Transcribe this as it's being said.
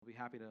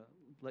happy to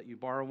let you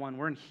borrow one.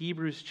 We're in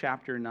Hebrews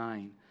chapter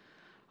 9.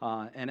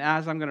 And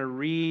as I'm going to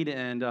read,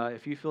 and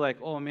if you feel like,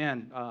 oh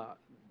man,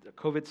 the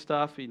COVID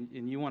stuff, and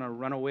you want to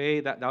run away,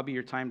 that'll be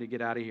your time to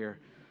get out of here.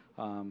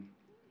 And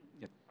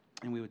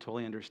we would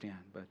totally understand.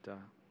 But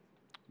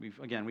we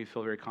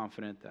feel very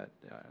confident that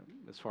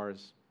as far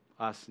as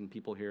us and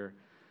people here,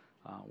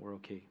 we're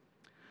okay.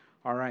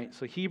 All right,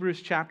 so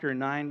Hebrews chapter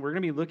 9, we're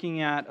going to be looking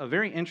at a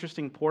very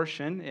interesting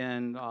portion,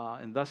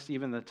 and thus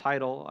even the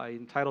title. I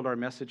entitled our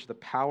message, The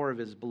Power of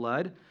His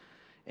Blood,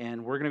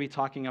 and we're going to be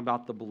talking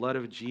about the blood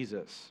of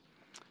Jesus,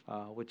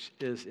 which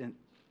is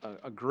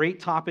a great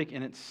topic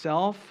in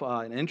itself,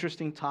 an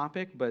interesting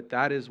topic, but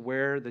that is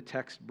where the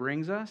text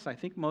brings us. I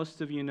think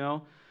most of you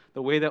know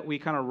the way that we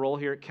kind of roll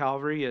here at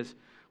Calvary is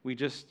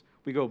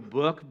we go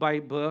book by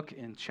book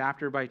and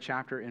chapter by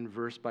chapter and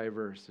verse by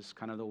verse. This is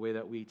kind of the way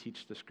that we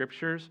teach the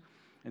Scriptures.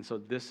 And so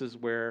this is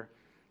where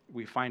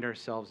we find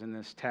ourselves in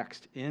this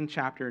text. In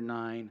chapter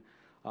 9,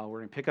 we're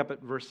going to pick up at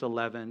verse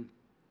 11.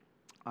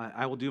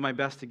 I will do my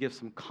best to give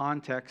some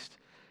context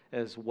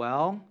as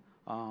well,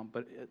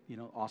 but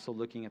also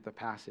looking at the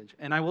passage.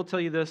 And I will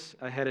tell you this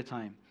ahead of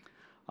time.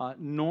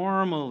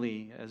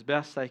 Normally, as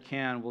best I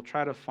can, we'll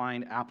try to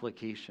find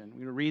application.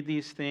 We read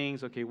these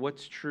things, okay,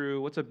 what's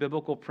true? What's a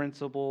biblical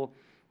principle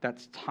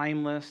that's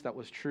timeless, that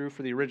was true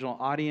for the original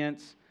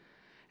audience?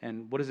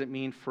 And what does it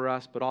mean for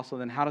us? But also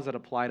then, how does it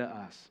apply to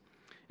us?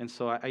 And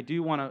so I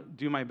do want to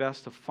do my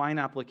best to find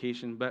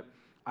application, but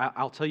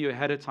I'll tell you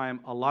ahead of time,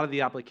 a lot of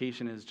the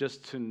application is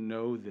just to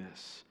know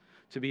this,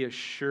 to be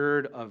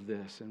assured of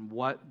this, and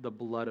what the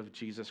blood of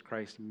Jesus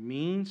Christ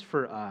means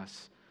for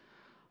us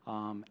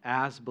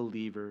as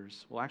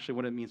believers. Well, actually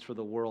what it means for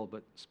the world,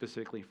 but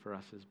specifically for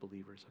us as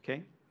believers,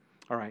 okay?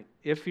 All right,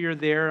 if you're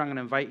there, I'm going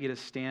to invite you to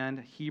stand,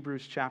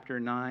 Hebrews chapter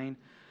 9,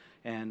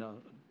 and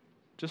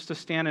just to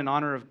stand in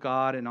honor of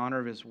God, in honor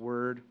of His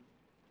Word.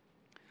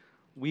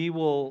 We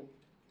will,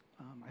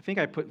 I think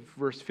I put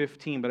verse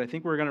 15, but I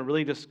think we're going to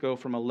really just go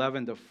from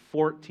 11 to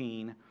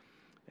 14,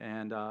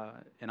 and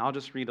I'll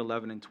just read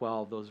 11 and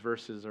 12. Those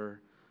verses are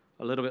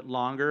a little bit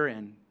longer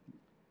and,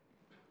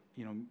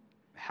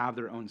 have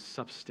their own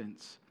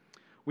substance.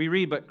 We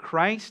read, but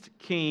Christ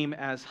came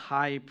as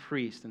high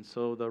priest. And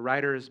so the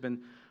writer has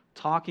been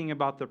talking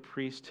about the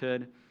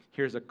priesthood.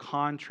 Here's a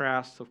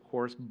contrast, of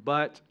course.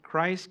 But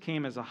Christ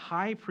came as a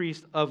high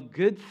priest of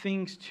good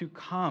things to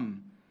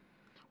come,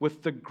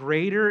 with the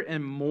greater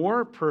and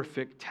more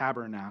perfect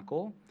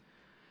tabernacle.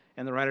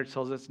 And the writer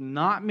tells us,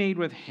 not made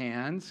with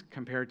hands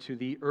compared to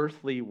the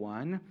earthly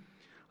one.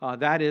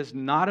 That is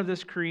not of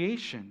this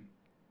creation.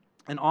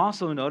 And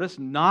also notice,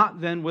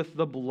 not then with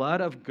the blood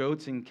of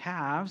goats and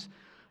calves,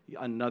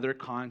 another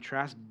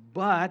contrast,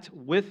 but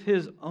with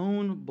His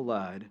own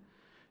blood,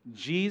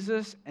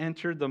 Jesus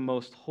entered the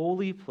most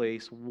holy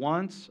place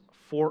once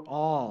for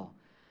all,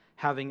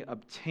 having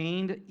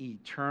obtained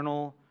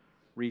eternal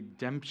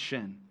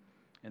redemption.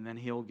 And then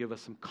he'll give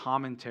us some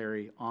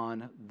commentary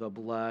on the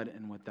blood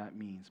and what that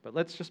means. But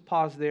let's just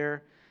pause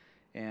there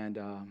and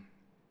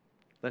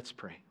let's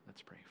pray.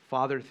 Let's pray.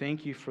 Father,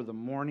 thank you for the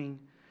morning.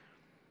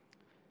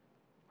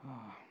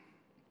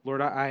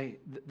 Lord,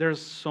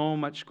 there's so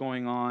much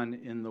going on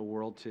in the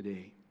world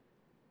today.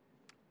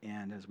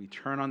 And as we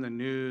turn on the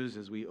news,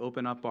 as we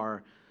open up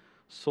our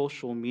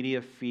social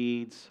media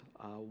feeds,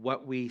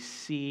 what we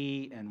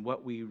see and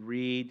what we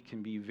read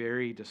can be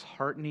very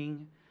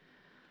disheartening.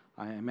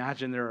 I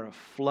imagine there are a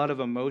flood of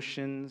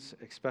emotions,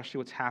 especially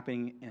what's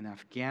happening in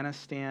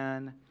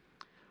Afghanistan,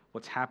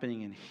 what's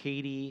happening in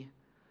Haiti.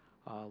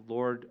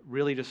 Lord,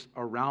 really just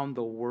around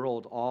the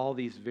world, all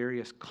these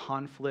various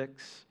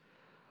conflicts.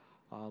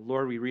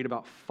 Lord, we read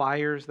about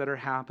fires that are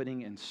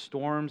happening and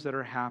storms that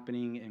are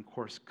happening, and of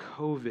course,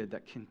 COVID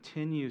that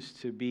continues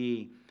to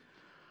be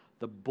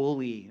the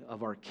bully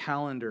of our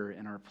calendar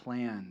and our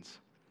plans.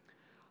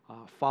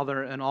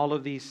 Father, in all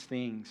of these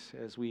things,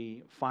 as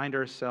we find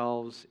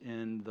ourselves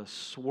in the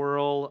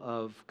swirl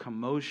of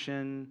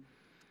commotion,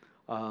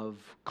 of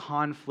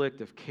conflict,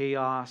 of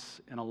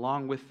chaos, and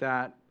along with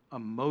that,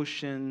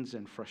 emotions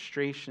and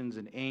frustrations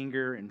and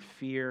anger and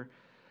fear,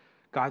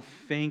 God,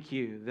 thank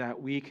you that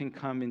we can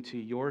come into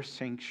your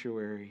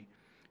sanctuary.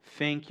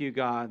 Thank you,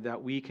 God,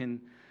 that we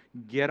can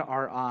get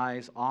our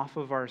eyes off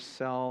of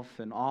ourselves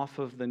and off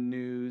of the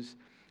news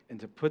and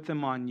to put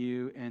them on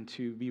you and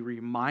to be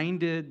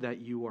reminded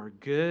that you are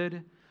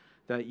good,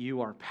 that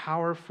you are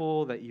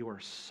powerful, that you are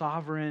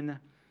sovereign.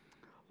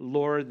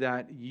 Lord,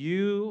 that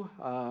you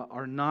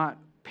are not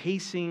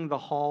pacing the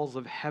halls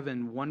of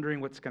heaven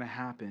wondering what's going to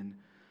happen.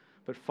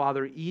 But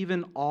Father,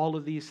 even all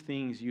of these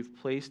things you've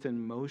placed in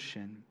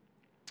motion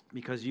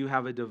because you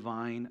have a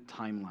divine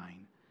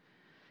timeline.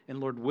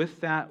 And Lord,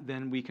 with that,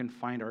 then we can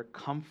find our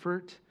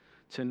comfort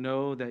to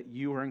know that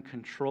you are in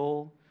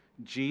control.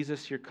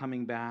 Jesus, you're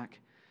coming back.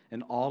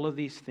 And all of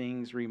these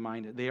things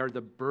reminded, they are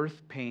the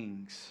birth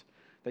pangs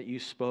that you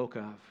spoke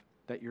of,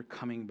 that you're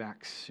coming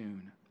back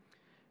soon.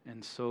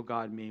 And so,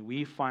 God, may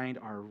we find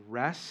our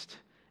rest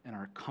and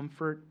our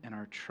comfort and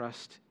our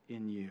trust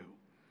in you.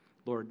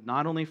 Lord,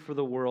 not only for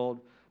the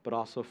world, but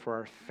also for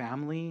our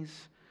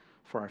families,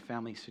 for our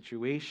family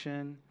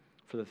situation,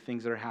 for the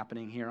things that are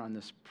happening here on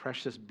this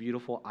precious,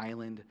 beautiful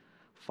island.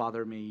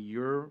 Father, may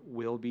your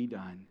will be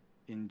done.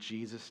 In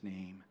Jesus'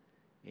 name,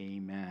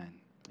 amen.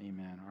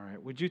 Amen. All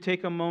right. Would you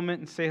take a moment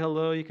and say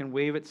hello? You can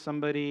wave at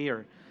somebody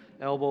or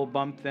elbow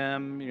bump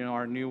them,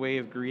 our new way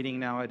of greeting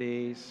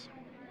nowadays.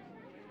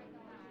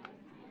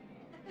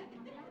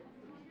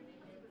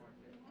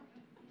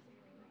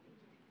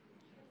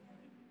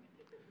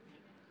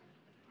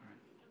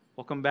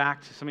 Welcome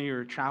back to some of you who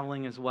are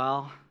traveling as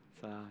well.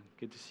 It's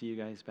good to see you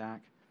guys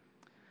back.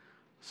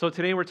 So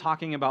today we're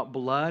talking about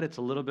blood. It's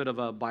a little bit of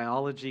a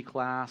biology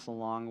class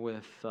along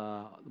with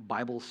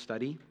Bible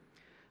study.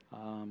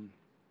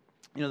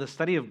 The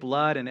study of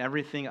blood and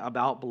everything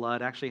about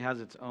blood actually has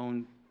its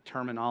own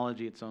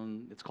terminology, it's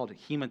called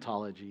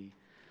hematology.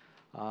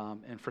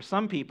 And for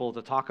some people,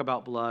 to talk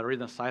about blood or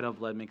even the sight of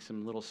blood makes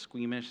them a little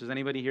squeamish. Is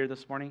anybody here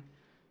this morning?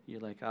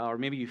 You're like, or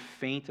maybe you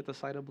faint at the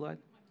sight of blood?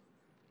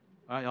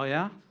 Oh,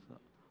 yeah?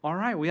 All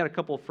right, we had a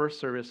couple first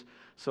service,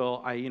 so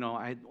I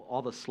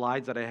all the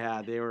slides that I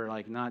had, they were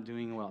like not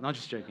doing well. No,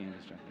 just joking.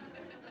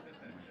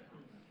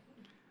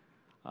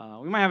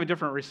 We might have a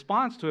different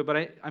response to it,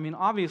 but I mean,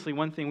 obviously,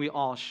 one thing we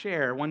all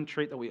share, one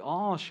trait that we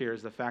all share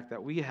is the fact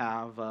that we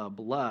have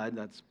blood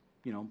that's,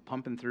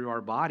 pumping through our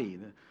body.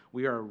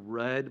 We are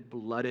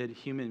red-blooded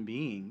human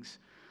beings,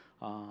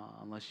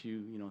 unless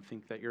you,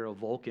 think that you're a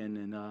Vulcan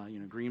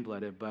and,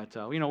 green-blooded. But,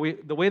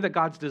 the way that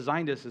God's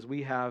designed us is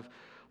we have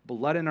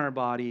blood in our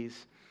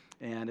bodies,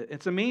 and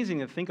it's amazing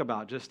to think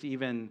about just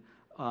even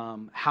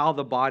how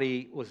the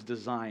body was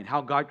designed,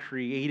 how God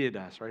created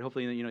us, right?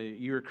 Hopefully,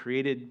 you were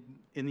created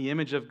in the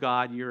image of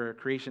God, you're a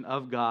creation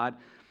of God,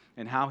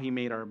 and how He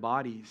made our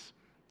bodies.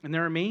 And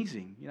they're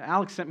amazing.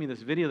 Alex sent me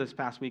this video this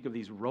past week of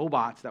these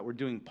robots that were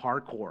doing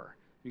parkour.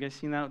 You guys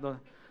seen that? And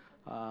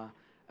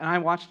I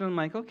watched them,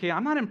 like, okay,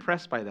 I'm not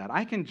impressed by that.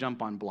 I can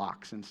jump on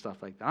blocks and stuff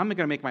like that. I'm going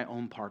to make my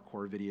own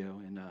parkour video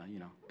and,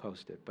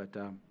 post it. But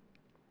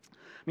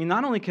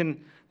not only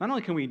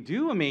can we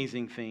do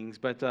amazing things,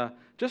 but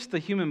just the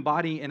human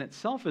body in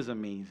itself is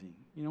amazing.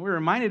 We're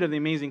reminded of the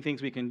amazing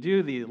things we can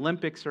do. The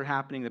Olympics are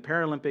happening. The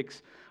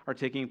Paralympics are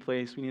taking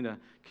place. We need to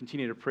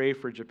continue to pray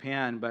for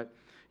Japan. But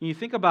when you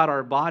think about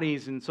our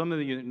bodies, and some of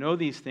you know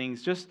these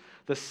things, just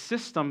the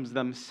systems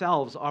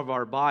themselves of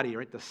our body,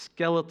 right? The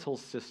skeletal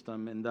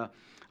system and the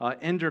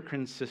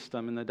endocrine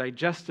system and the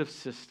digestive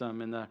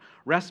system and the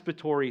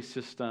respiratory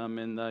system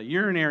and the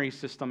urinary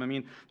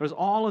system. There's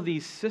all of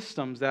these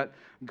systems that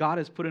God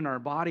has put in our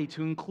body,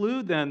 to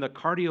include then the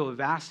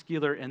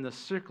cardiovascular and the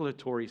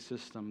circulatory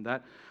system,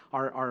 that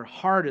our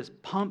heart is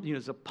pumped,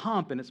 is a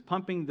pump, and it's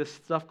pumping this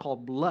stuff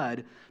called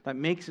blood that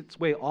makes its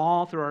way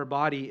all through our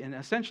body and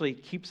essentially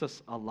keeps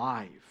us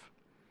alive.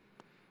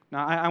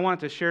 Now, I want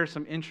to share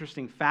some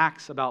interesting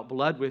facts about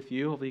blood with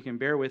you. Hopefully you can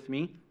bear with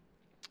me.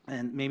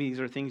 And maybe these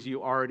are things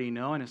you already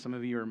know, and if some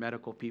of you are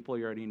medical people,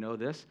 you already know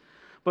this.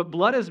 But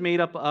blood is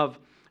made up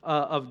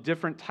of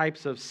different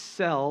types of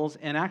cells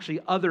and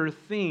actually other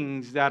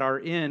things that are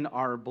in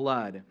our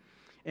blood.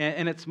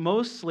 And it's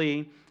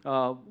mostly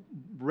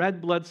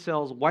red blood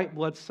cells, white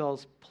blood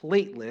cells,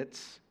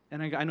 platelets,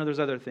 and I know there's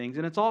other things.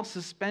 And it's all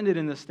suspended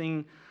in this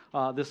thing,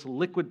 this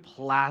liquid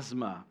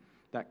plasma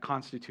that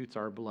constitutes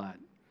our blood.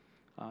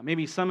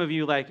 Maybe some of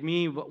you, like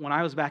me, when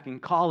I was back in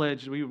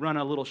college, we run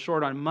a little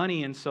short on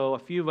money, and so a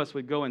few of us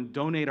would go and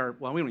donate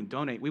we wouldn't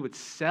donate, we would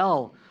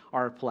sell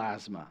our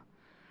plasma.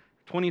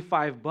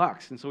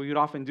 $25, and so we would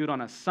often do it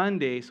on a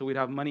Sunday, so we'd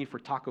have money for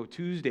Taco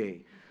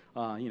Tuesday,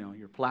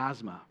 your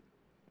plasma.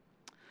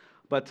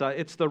 But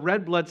it's the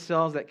red blood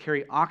cells that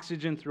carry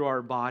oxygen through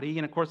our body,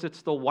 and of course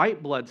it's the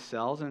white blood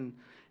cells, and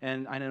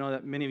I know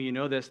that many of you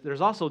know this,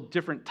 there's also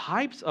different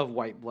types of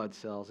white blood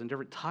cells and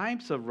different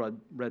types of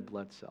red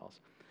blood cells.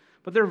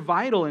 But they're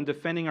vital in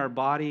defending our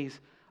bodies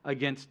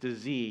against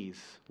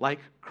disease, like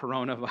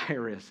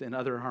coronavirus and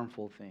other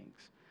harmful things.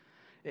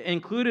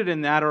 Included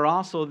in that are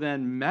also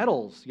then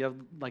metals. You have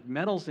like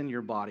metals in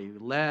your body,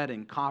 lead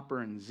and copper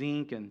and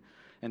zinc and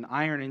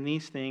iron and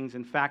these things.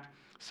 In fact,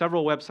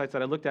 several websites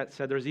that I looked at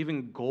said there's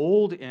even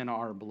gold in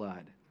our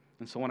blood.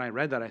 And so when I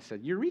read that, I said,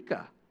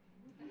 Eureka!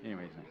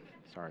 Anyways,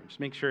 sorry, just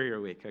make sure you're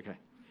awake. Okay.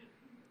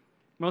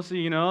 Most of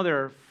you know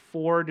there are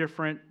 4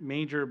 different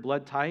major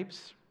blood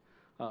types.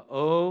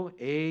 O,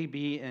 A,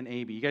 B, and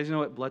AB. You guys know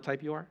what blood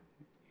type you are?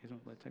 You guys know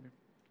what blood type you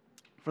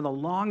are? For the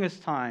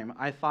longest time,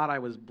 I thought I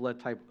was blood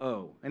type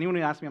O. Anyone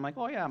who asks me, I'm like,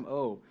 oh yeah, I'm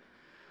O.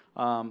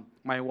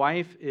 My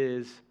wife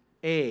is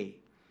A.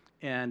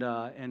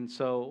 And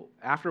so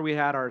after we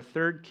had our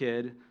 3rd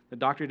kid, the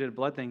doctor did a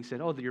blood thing and said,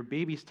 oh, your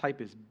baby's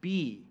type is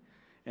B.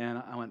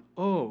 And I went,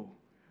 oh.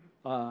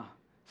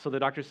 So the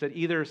doctor said,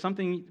 either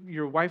something,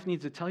 your wife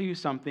needs to tell you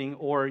something,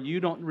 or you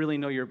don't really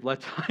know your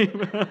blood type.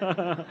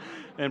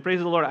 And praise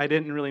the Lord, I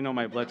didn't really know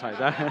my blood type.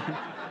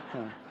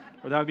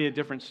 Or that would be a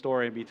different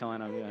story I'd be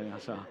telling you.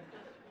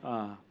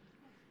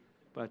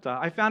 But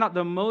I found out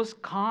the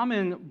most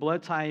common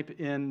blood type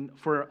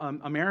for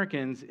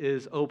Americans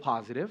is O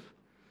positive,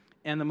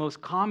 and the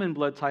most common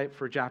blood type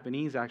for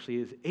Japanese actually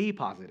is A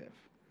positive.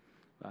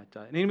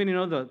 But anybody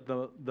know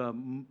the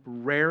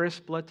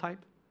rarest blood type?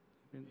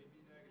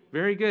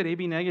 Very good,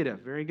 AB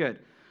negative, very good.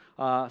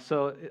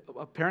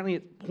 Apparently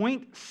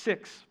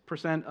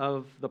 0.6%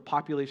 of the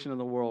population of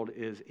the world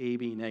is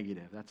AB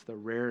negative. That's the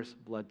rarest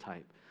blood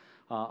type.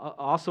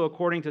 Also,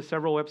 according to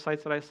several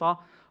websites that I saw,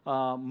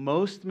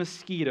 most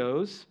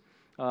mosquitoes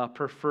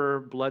prefer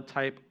blood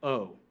type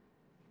O.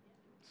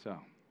 So,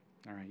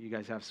 all right, you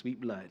guys have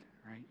sweet blood,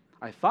 right?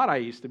 I thought I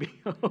used to be,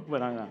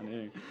 but I'm not.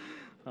 Anyway.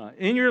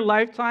 In your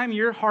lifetime,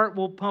 your heart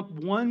will pump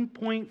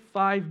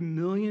 1.5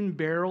 million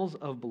barrels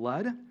of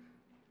blood.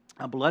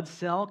 A blood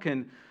cell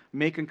can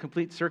make a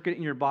complete circuit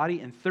in your body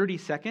in 30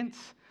 seconds.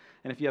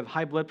 And if you have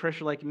high blood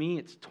pressure like me,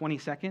 it's 20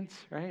 seconds,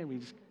 right? We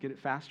just get it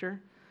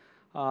faster.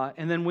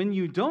 And then when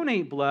you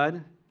donate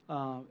blood,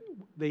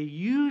 they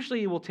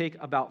usually will take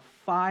about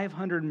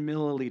 500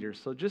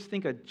 milliliters. So just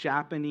think a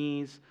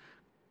Japanese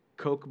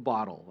Coke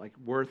bottle, like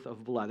worth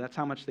of blood. That's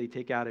how much they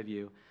take out of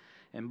you.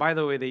 And by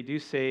the way, they do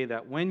say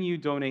that when you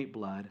donate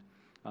blood,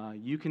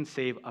 you can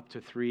save up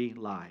to 3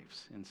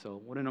 lives. And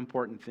so what an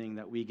important thing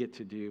that we get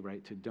to do,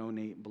 right, to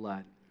donate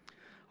blood.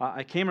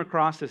 I came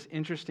across this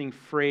interesting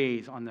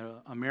phrase on the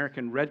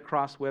American Red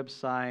Cross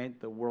website,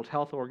 the World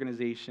Health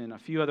Organization, a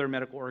few other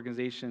medical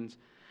organizations,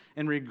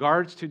 in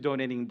regards to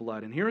donating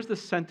blood. And here's the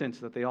sentence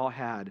that they all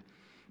had.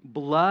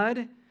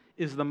 Blood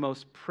is the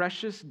most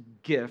precious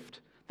gift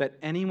that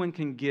anyone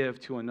can give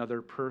to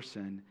another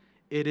person.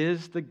 It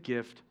is the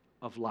gift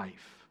of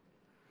life.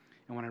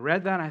 And when I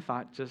read that, I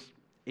thought, just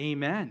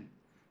amen.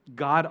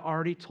 God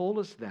already told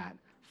us that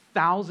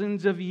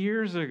thousands of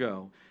years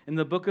ago. In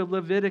the book of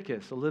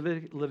Leviticus,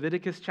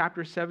 Leviticus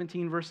chapter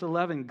 17, verse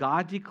 11,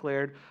 God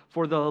declared,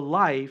 for the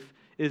life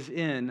is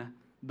in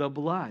the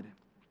blood.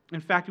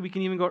 In fact, we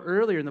can even go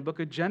earlier in the book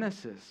of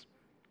Genesis,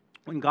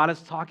 when God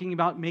is talking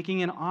about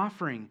making an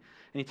offering,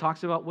 and he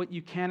talks about what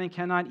you can and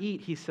cannot eat.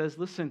 He says,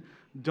 listen,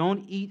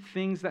 don't eat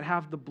things that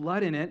have the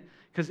blood in it,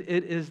 because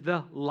it is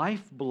the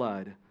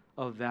lifeblood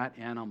of that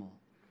animal.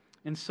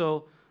 And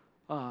so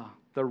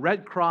the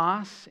Red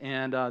Cross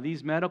and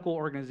these medical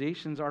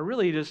organizations are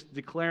really just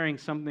declaring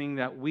something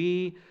that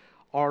we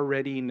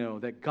already know,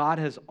 that God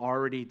has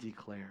already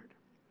declared.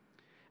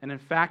 And in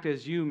fact,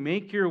 as you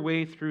make your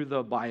way through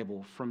the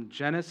Bible, from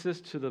Genesis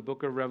to the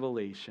book of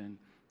Revelation,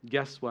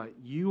 guess what?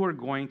 You are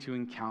going to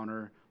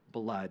encounter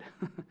blood,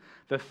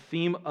 the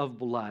theme of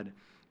blood.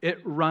 It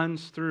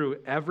runs through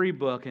every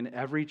book and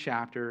every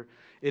chapter.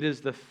 It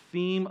is the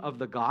theme of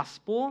the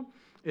gospel.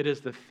 It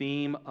is the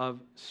theme of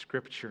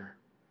Scripture,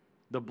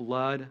 the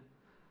blood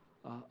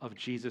of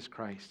Jesus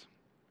Christ.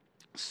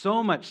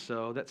 So much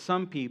so that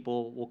some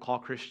people will call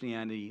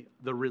Christianity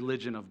the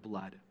religion of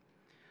blood.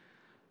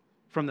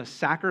 From the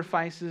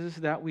sacrifices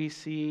that we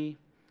see,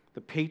 the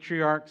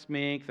patriarchs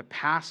make, the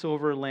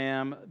Passover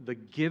lamb, the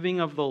giving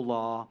of the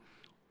law,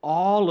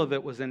 all of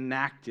it was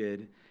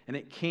enacted, and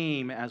it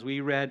came, as we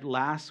read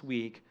last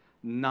week,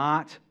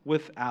 not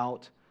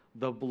without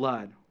the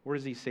blood. Where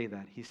does he say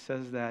that? He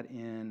says that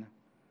in,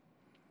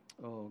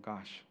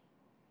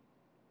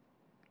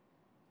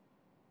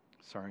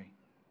 sorry.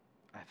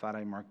 I thought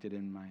I marked it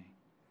in my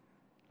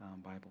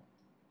Bible.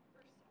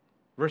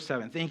 Verse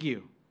 7, thank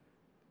you.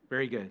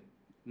 Very good.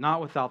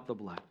 Not without the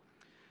blood.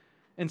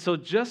 And so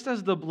just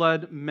as the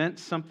blood meant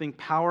something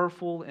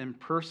powerful and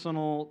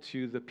personal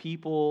to the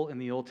people in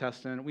the Old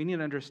Testament, we need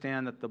to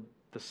understand that the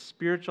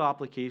spiritual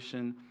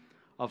application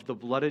of the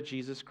blood of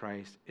Jesus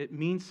Christ, it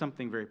means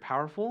something very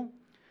powerful,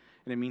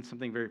 and it means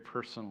something very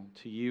personal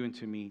to you and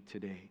to me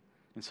today.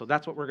 And so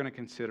that's what we're going to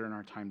consider in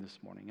our time this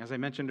morning. As I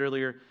mentioned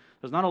earlier,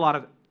 there's not a lot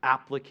of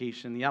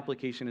application. The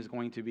application is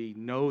going to be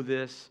know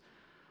this,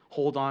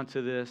 hold on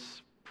to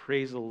this,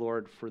 praise the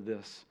Lord for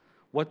this.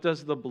 What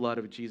does the blood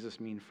of Jesus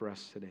mean for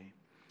us today?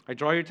 I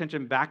draw your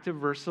attention back to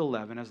verse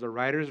 11 as the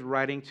writer is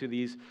writing to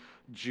these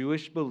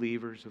Jewish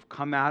believers who've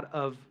come out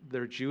of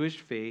their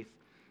Jewish faith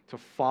to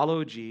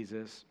follow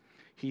Jesus.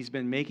 He's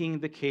been making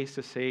the case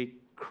to say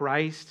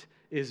Christ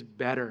is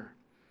better.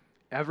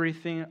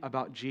 Everything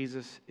about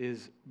Jesus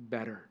is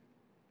better.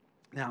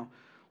 Now,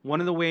 one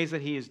of the ways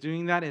that he is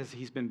doing that is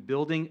he's been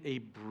building a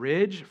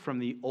bridge from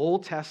the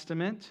Old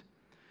Testament,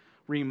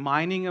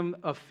 reminding them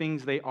of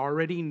things they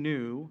already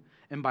knew,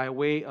 and by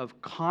way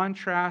of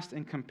contrast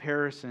and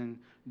comparison,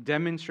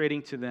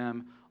 demonstrating to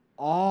them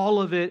all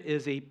of it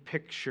is a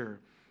picture.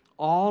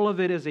 All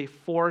of it is a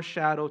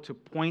foreshadow to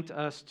point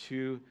us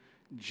to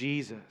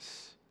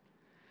Jesus.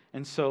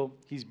 And so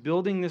he's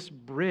building this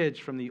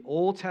bridge from the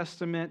Old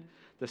Testament,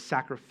 the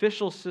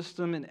sacrificial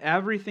system, and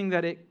everything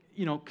that it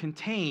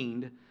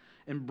contained,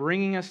 and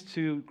bringing us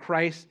to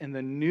Christ in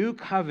the new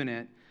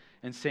covenant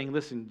and saying,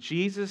 listen,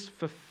 Jesus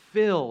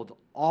fulfilled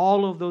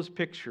all of those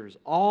pictures,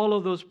 all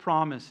of those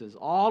promises,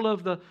 all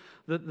of the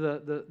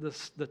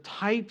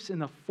types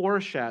and the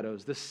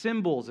foreshadows, the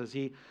symbols, as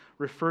he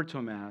referred to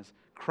them as.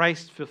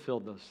 Christ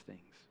fulfilled those things.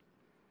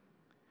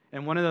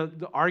 And one of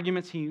the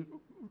arguments he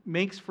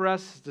makes for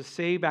us is to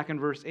say back in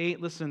verse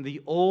 8, listen,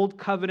 the old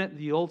covenant,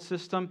 the old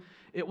system,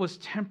 it was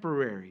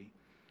temporary.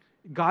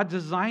 God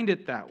designed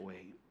it that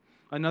way.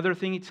 Another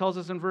thing he tells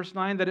us in verse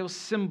 9, that it was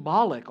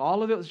symbolic.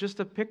 All of it was just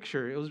a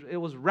picture. It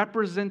was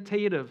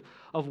representative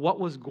of what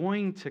was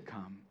going to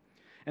come.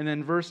 And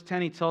then verse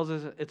 10, he tells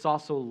us it's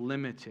also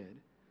limited.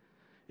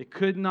 It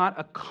could not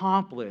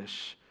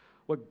accomplish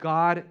what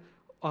God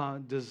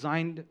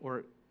designed,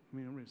 or,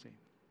 I'm going to say,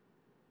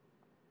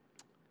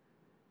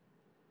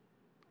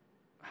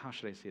 how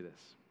should I say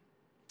this?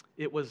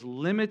 It was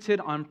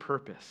limited on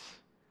purpose.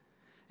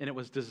 And it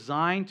was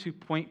designed to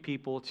point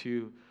people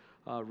to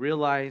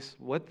realize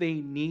what they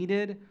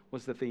needed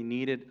was that they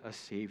needed a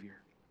Savior.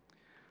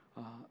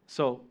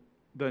 So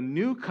the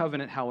new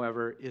covenant,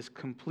 however, is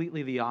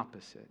completely the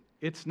opposite.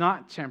 It's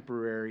not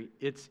temporary,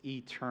 it's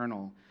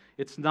eternal.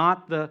 It's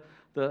not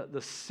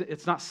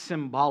it's not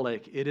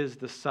symbolic, it is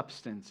the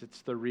substance,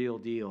 it's the real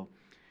deal.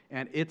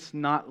 And it's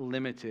not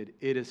limited,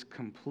 it is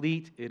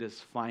complete, it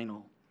is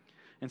final.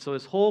 And so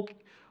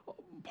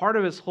part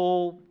of his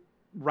whole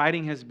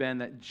writing has been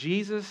that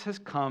Jesus has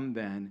come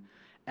then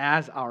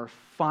as our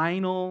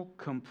final,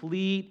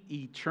 complete,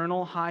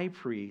 eternal high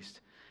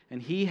priest,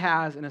 and he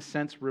has, in a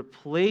sense,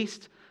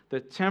 replaced the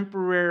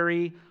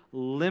temporary,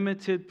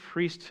 limited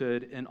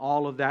priesthood in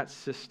all of that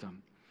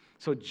system.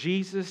 So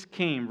Jesus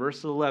came,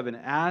 verse 11,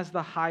 as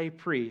the high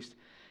priest,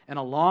 and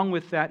along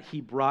with that, he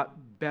brought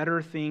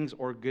better things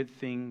or good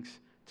things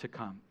to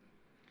come.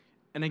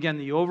 And again,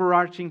 the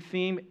overarching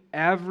theme,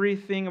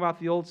 everything about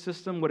the old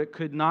system, what it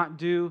could not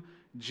do,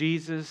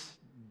 Jesus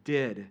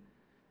did.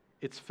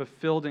 It's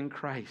fulfilled in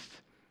Christ.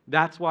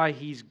 That's why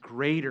he's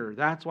greater.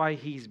 That's why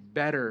he's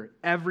better.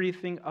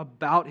 Everything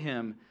about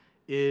him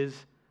is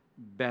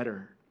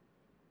better.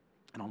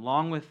 And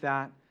along with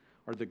that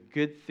are the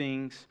good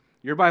things.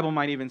 Your Bible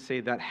might even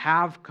say that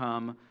have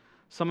come.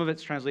 Some of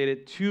it's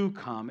translated to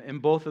come,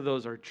 and both of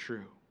those are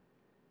true.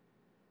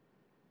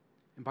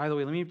 And by the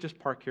way, let me just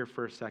park here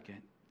for a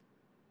second.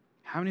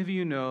 How many of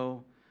you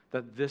know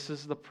that this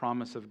is the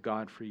promise of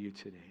God for you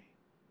today?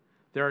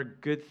 There are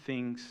good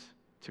things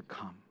to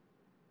come.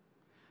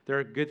 There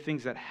are good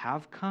things that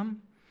have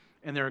come,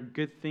 and there are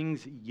good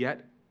things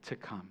yet to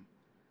come.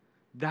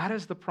 That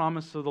is the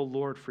promise of the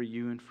Lord for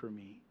you and for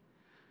me.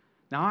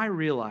 Now I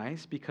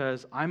realize,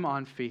 because I'm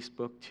on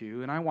Facebook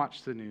too, and I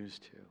watch the news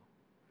too,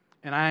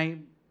 and I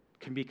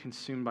can be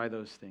consumed by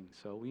those things.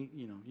 So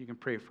you can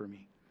pray for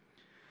me.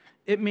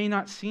 It may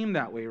not seem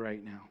that way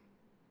right now.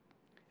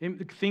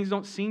 Things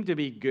don't seem to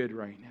be good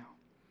right now.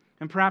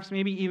 And perhaps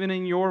maybe even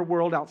in your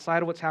world,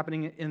 outside of what's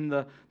happening in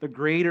the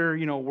greater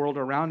world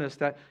around us,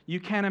 that you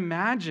can't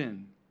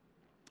imagine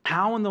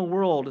how in the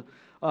world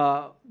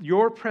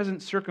your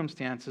present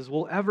circumstances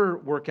will ever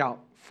work out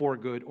for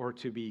good or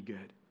to be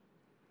good.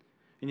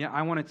 And yet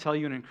I want to tell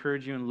you and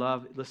encourage you in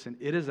love, listen,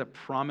 it is a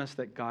promise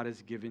that God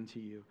has given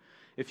to you.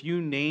 If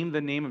you name the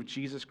name of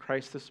Jesus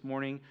Christ this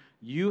morning,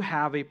 you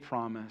have a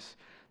promise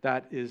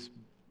that is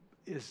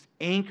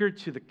anchored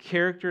to the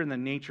character and the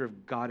nature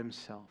of God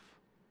himself.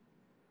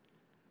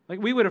 Like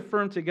we would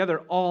affirm together,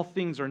 all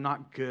things are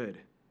not good.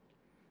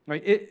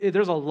 Right?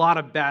 There's a lot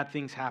of bad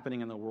things happening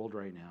in the world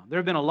right now. There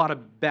have been a lot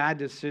of bad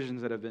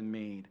decisions that have been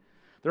made.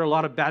 There are a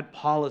lot of bad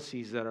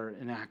policies that are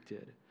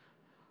enacted.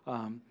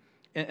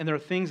 And there are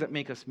things that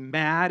make us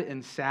mad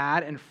and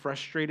sad and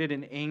frustrated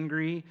and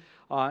angry,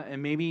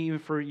 and maybe even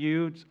for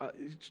you,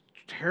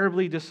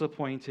 terribly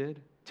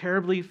disappointed,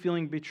 terribly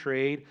feeling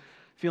betrayed,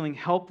 feeling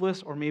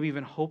helpless, or maybe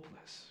even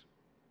hopeless.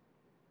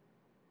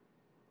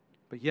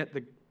 But yet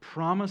the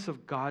promise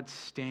of God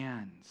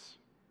stands.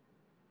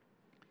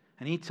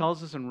 And he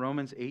tells us in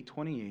Romans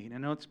 8:28, I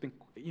know it's been,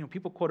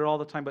 people quote it all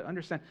the time, but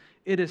understand,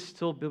 it is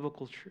still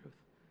biblical truth.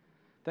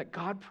 That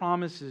God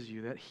promises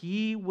you that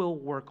he will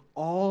work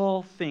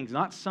all things,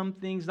 not some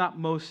things, not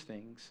most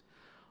things,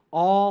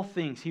 all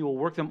things. He will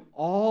work them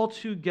all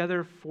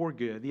together for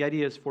good. The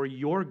idea is for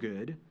your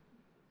good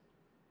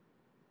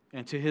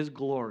and to his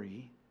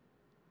glory,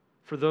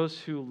 for those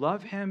who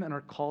love him and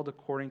are called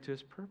according to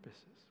his purposes.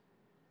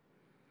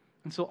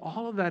 And so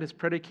all of that is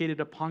predicated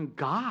upon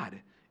God.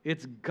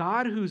 It's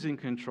God who's in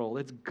control.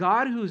 It's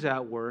God who's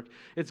at work.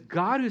 It's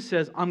God who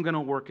says, I'm going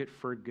to work it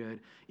for good.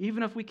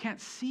 Even if we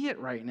can't see it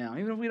right now,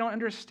 even if we don't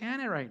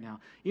understand it right now,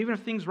 even if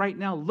things right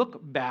now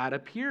look bad,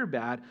 appear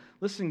bad,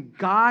 listen,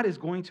 God is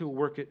going to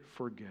work it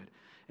for good.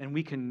 And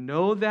we can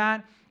know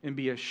that and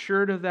be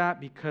assured of that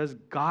because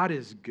God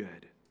is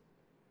good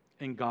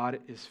and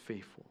God is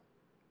faithful.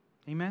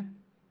 Amen?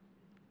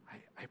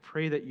 I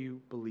pray that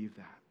you believe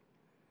that.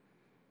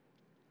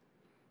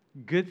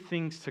 Good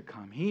things to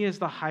come. He is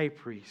the high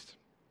priest.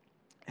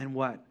 And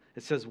what?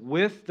 It says,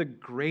 with the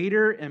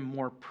greater and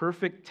more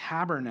perfect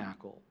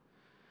tabernacle.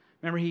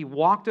 Remember, he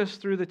walked us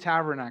through the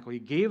tabernacle. He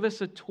gave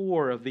us a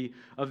tour of the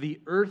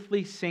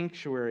earthly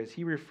sanctuary, as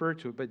he referred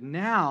to it. But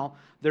now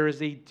there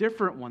is a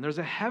different one. There's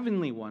a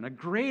heavenly one, a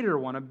greater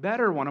one, a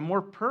better one, a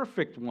more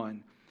perfect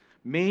one,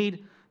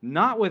 made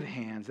not with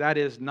hands. That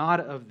is, not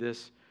of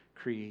this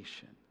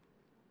creation.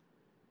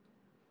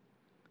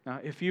 Now,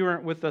 if you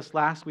weren't with us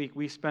last week,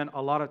 we spent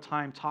a lot of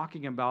time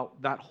talking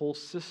about that whole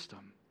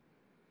system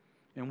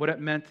and what it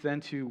meant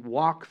then to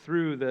walk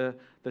through the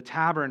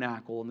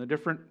tabernacle and the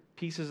different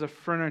pieces of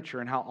furniture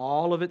and how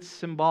all of it's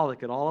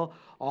symbolic, and all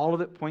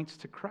of it points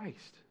to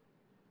Christ.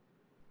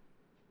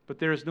 But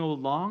there is no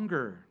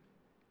longer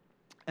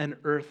an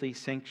earthly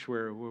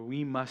sanctuary where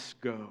we must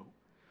go,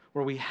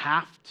 where we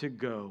have to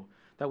go,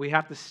 that we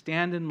have to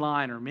stand in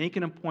line or make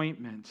an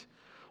appointment,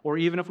 or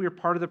even if we were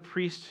part of the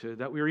priesthood,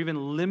 that we were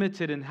even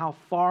limited in how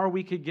far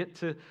we could get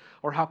to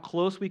or how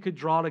close we could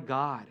draw to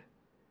God.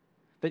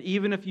 That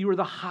even if you were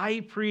the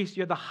high priest,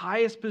 you had the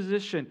highest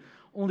position,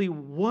 only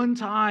one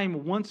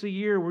time, once a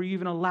year, were you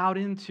even allowed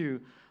into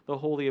the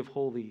Holy of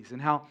Holies,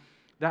 and how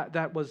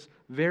that was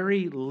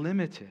very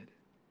limited.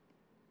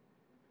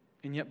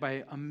 And yet,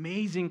 by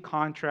amazing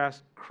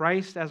contrast,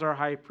 Christ as our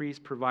high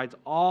priest provides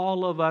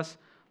all of us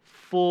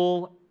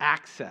full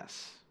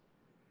access.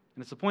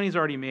 And it's the point he's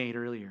already made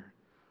earlier.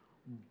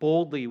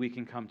 Boldly we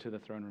can come to the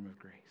throne room of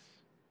grace.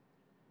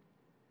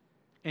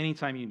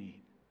 Anytime you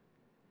need.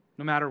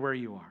 No matter where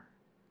you are.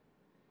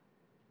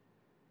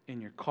 In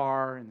your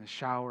car, in the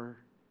shower,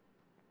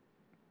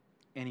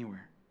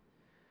 anywhere.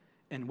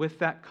 And with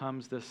that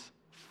comes this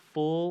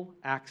full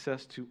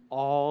access to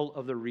all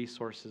of the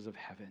resources of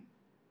heaven.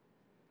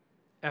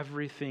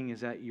 Everything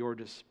is at your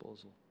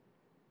disposal.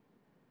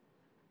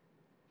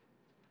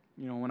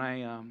 You know, when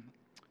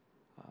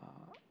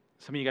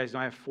some of you guys know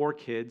I have 4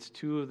 kids.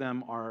 2 of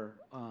them are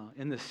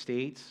in the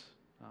States.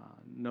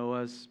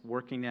 Noah's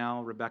working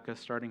now. Rebecca's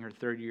starting her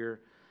 3rd year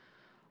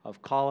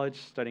of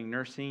college, studying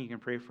nursing. You can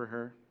pray for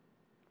her.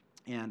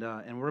 And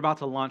we're about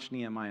to launch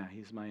Nehemiah.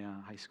 He's my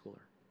high schooler.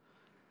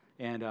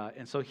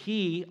 And so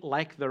he,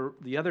 like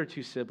the other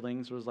 2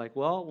 siblings, was like,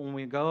 well, when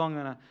we go, I'm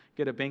going to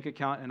get a bank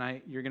account,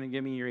 and you're going to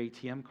give me your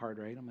ATM card,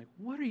 right? I'm like,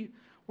 where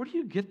do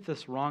you get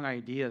this wrong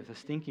idea, this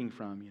thinking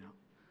from, you know?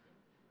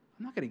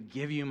 I'm not going to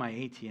give you my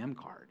ATM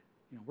card.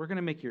 You know, we're going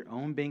to make your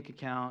own bank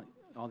account,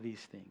 all these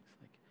things.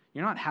 Like,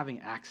 you're not having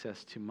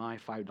access to my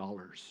 $5,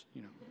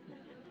 you know.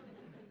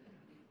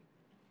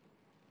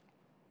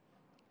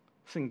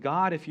 Listen,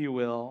 God, if you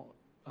will,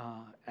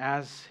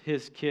 as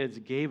his kids,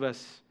 gave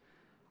us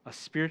a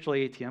spiritual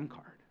ATM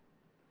card.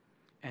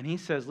 And he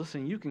says,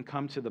 listen, you can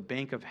come to the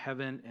bank of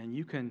heaven and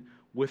you can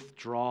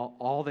withdraw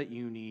all that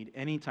you need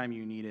anytime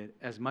you need it,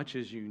 as much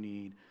as you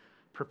need,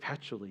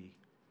 perpetually.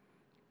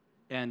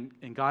 And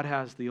God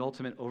has the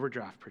ultimate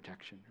overdraft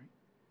protection, right?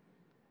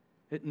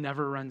 It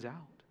never runs out.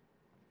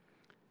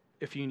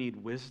 If you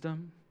need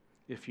wisdom,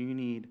 if you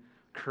need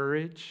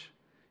courage,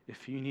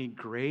 if you need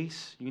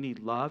grace, you need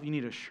love, you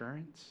need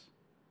assurance,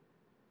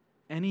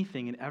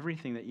 anything and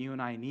everything that you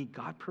and I need,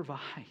 God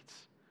provides.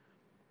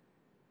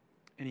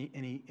 And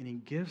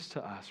he gives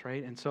to us,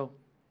 right? And so,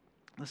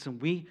 listen,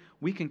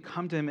 we can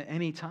come to him at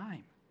any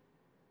time.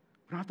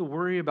 We don't have to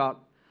worry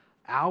about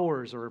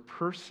hours or a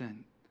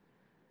person.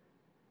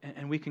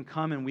 And we can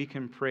come and we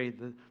can pray.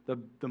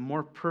 The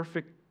more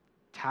perfect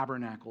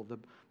tabernacle,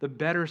 the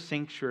better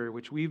sanctuary,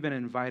 which we've been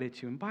invited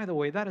to. And by the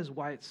way, that is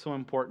why it's so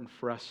important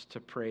for us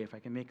to pray, if I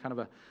can make kind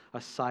of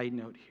a side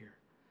note here.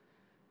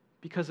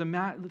 Because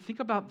think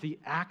about the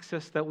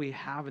access that we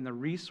have and the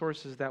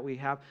resources that we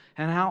have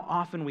and how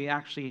often we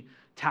actually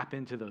tap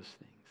into those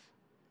things.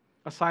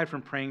 Aside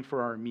from praying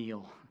for our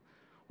meal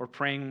or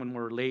praying when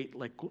we're late,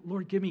 like,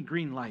 Lord, give me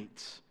green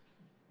lights.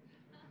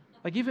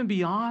 Like, even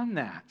beyond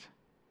that.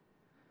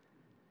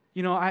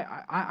 You know,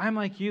 I'm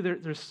like you.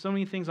 There's so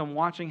many things I'm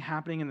watching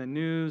happening in the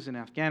news in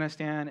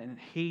Afghanistan and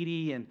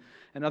Haiti and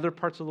other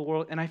parts of the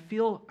world, and I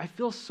feel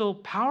so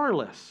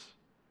powerless.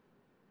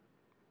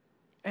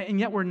 And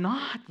yet we're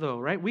not, though,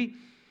 right?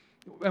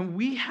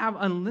 We have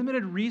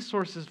unlimited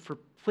resources for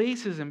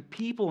places and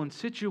people and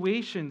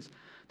situations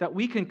that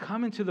we can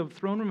come into the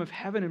throne room of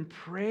heaven and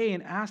pray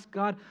and ask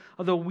God,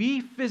 although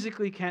we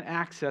physically can't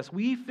access,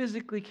 we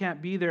physically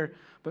can't be there,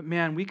 but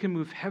man, we can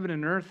move heaven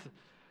and earth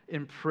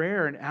in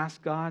prayer and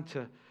ask God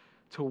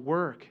to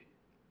work.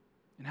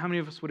 And how many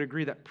of us would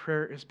agree that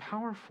prayer is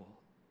powerful?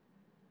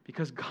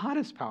 Because God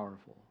is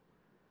powerful.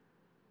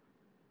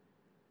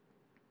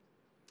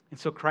 And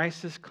so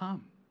Christ has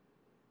come.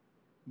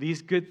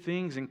 These good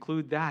things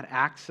include that,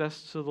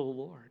 access to the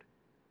Lord.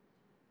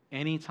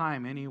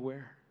 Anytime,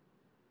 anywhere.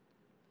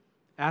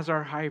 As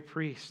our high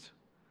priest.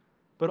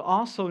 But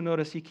also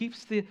notice he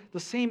keeps the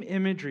same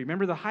imagery.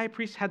 Remember, the high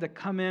priest had to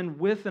come in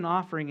with an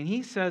offering. And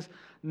he says,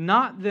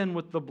 not then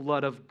with the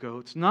blood of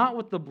goats, not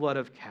with the blood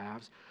of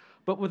calves,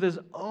 but with his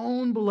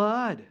own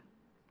blood.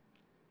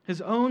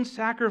 His own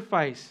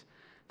sacrifice.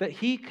 That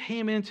he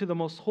came into the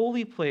most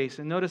holy place.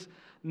 And notice,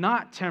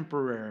 not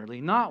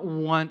temporarily, not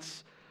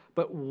once,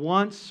 but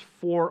once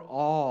for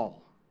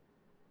all.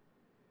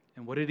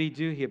 And what did he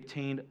do? He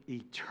obtained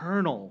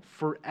eternal,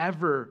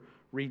 forever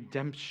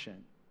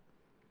redemption.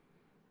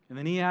 And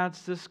then he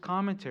adds this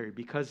commentary,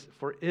 because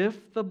for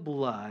if the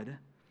blood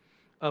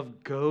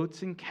of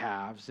goats and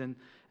calves and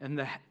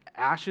the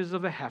ashes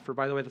of a heifer,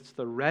 by the way, that's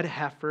the red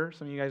heifer,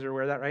 some of you guys are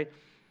aware of that, right?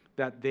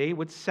 That they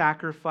would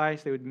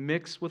sacrifice, they would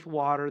mix with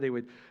water, they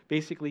would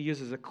basically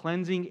use as a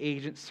cleansing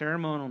agent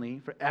ceremonially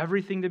for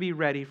everything to be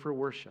ready for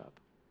worship.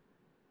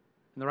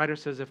 And the writer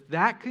says, if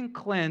that can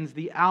cleanse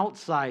the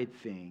outside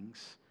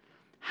things,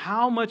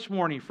 how much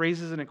more, and he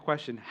phrases it in a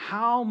question,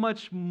 how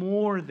much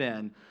more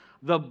then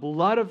the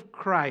blood of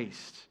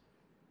Christ,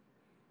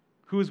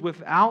 who is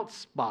without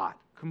spot,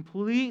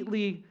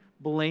 completely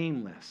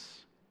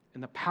blameless,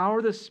 in the power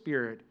of the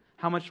Spirit,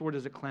 how much more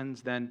does it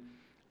cleanse then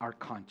our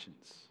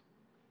conscience,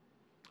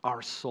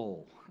 our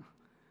soul,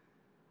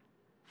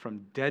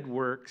 from dead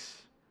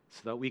works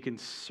so that we can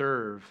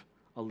serve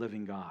a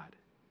living God?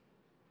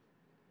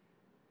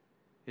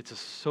 It's a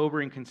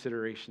sobering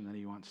consideration that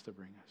he wants to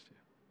bring us to.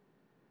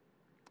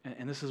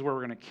 And this is where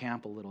we're going to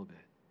camp a little bit.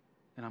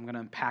 And I'm going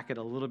to unpack it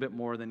a little bit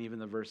more than even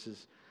the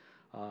verses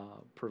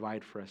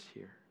provide for us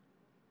here.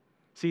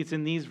 See, it's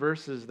in these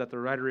verses that the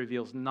writer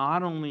reveals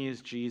not only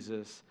is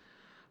Jesus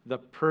the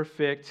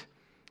perfect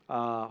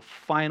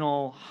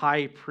final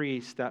high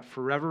priest that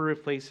forever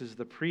replaces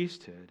the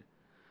priesthood,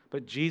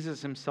 but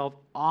Jesus himself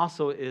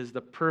also is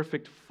the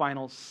perfect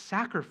final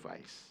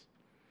sacrifice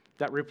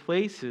that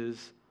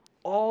replaces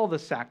all the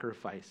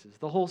sacrifices.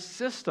 The whole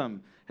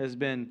system has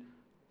been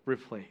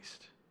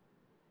replaced.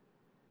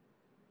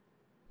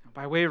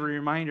 By way of a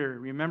reminder,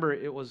 remember,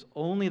 it was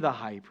only the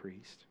high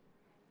priest,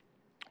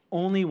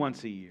 only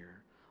once a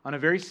year, on a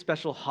very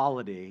special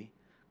holiday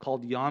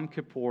called Yom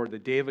Kippur, the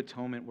Day of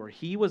Atonement, where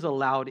he was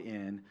allowed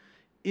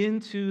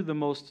into the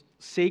most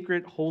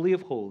sacred Holy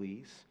of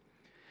Holies.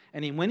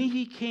 And when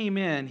he came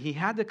in, he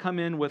had to come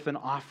in with an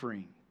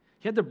offering.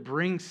 He had to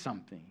bring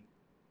something.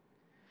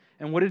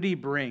 And what did he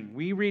bring?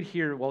 We read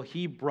here, well,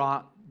 he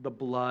brought the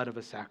blood of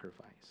a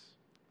sacrifice.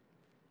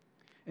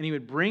 And he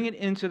would bring it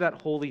into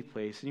that holy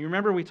place. And you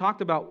remember we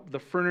talked about the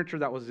furniture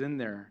that was in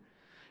there.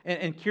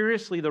 And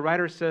curiously, the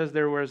writer says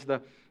there was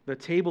the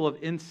table of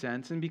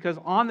incense. And because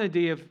on the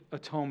Day of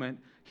Atonement,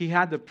 he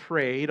had to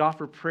pray. He'd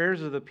offer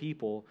prayers of the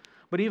people.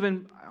 But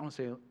even, I want to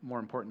say more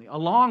importantly,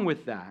 along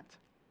with that,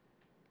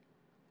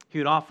 he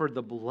would offer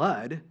the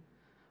blood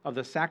of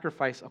the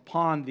sacrifice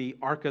upon the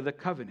Ark of the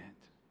Covenant.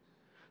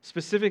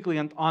 Specifically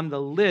on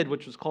the lid,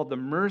 which was called the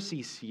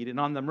mercy seat. And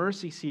on the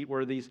mercy seat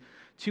were these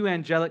two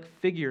angelic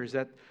figures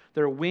that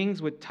their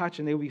wings would touch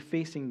and they would be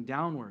facing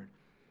downward.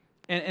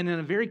 And in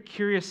a very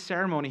curious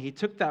ceremony, he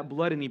took that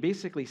blood and he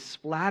basically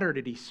splattered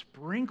it. He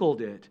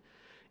sprinkled it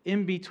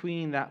in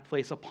between that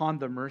place upon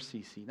the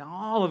mercy seat. Now,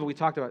 all of it we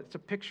talked about, it's a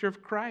picture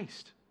of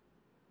Christ.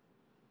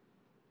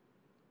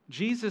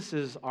 Jesus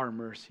is our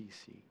mercy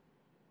seat.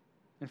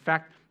 In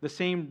fact, the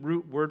same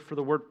root word for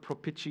the word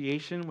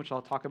propitiation, which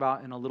I'll talk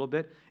about in a little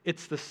bit,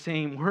 it's the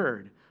same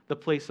word, the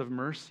place of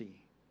mercy.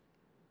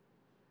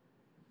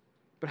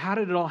 But how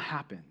did it all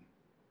happen?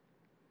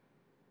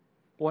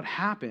 What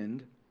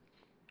happened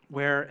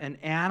where an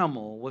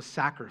animal was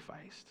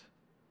sacrificed,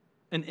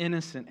 an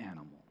innocent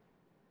animal.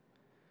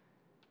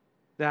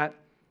 That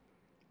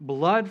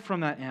blood from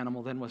that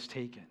animal then was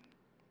taken.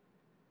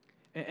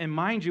 And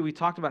mind you, we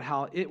talked about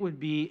how it would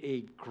be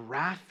a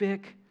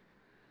graphic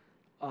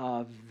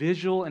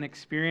visual and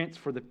experience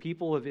for the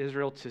people of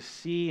Israel to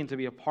see and to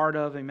be a part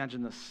of.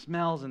 Imagine the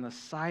smells and the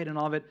sight and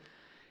all of it.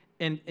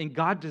 And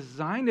God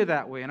designed it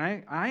that way. And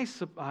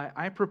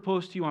I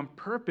propose to you on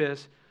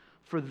purpose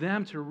for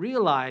them to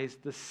realize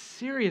the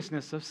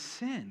seriousness of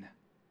sin.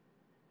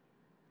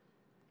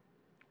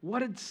 What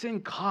did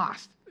sin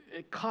cost?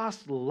 It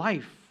cost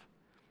life.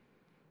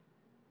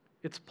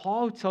 It's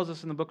Paul who tells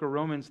us in the book of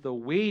Romans, the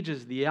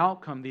wages, the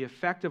outcome, the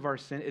effect of our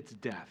sin, it's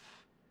death.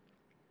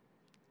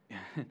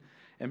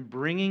 And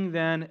bringing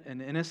then an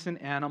innocent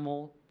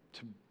animal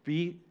to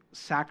be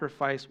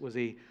sacrificed was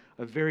a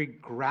very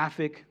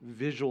graphic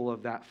visual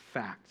of that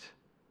fact.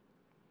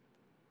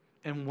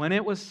 And when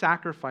it was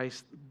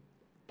sacrificed,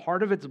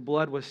 part of its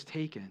blood was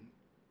taken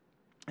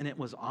and it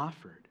was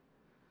offered.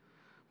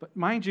 But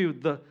mind you,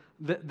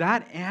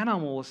 that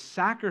animal was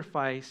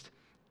sacrificed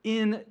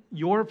in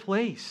your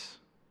place.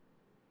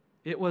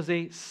 It was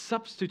a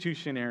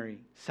substitutionary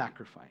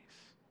sacrifice.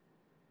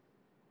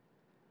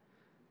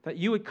 That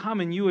you would come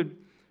and you would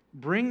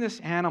bring this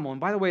animal,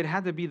 and by the way, it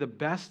had to be the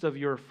best of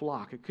your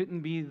flock. It couldn't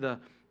be the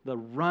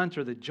runt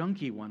or the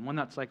junky one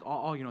that's like,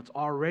 it's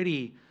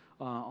already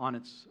on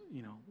its,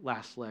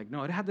 last leg.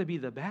 No, it had to be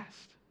the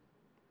best.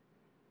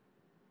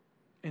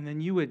 And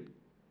then you would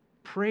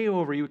pray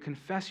over, you would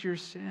confess your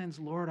sins.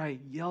 Lord, I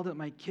yelled at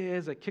my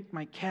kids, I kicked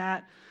my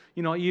cat.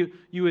 You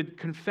would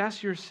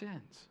confess your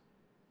sins.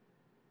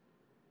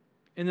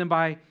 And then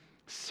by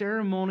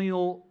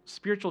ceremonial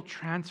spiritual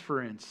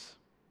transference,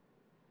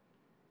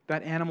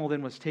 that animal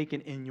then was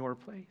taken in your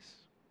place,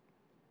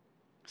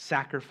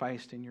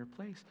 sacrificed in your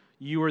place.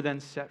 You were then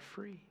set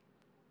free.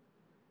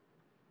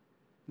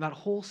 That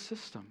whole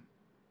system.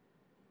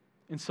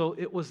 And so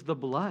it was the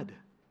blood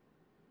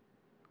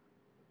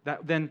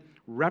that then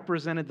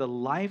represented the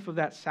life of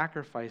that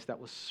sacrifice that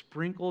was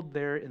sprinkled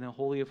there in the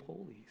Holy of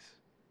Holies.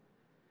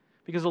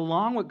 Because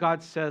along what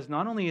God says,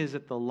 not only is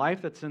it the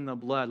life that's in the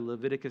blood,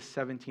 Leviticus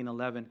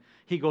 17:11,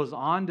 he goes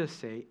on to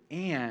say,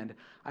 and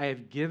I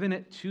have given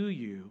it to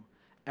you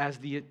as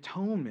the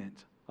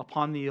atonement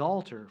upon the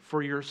altar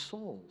for your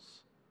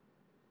souls.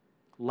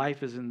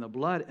 Life is in the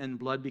blood, and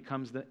blood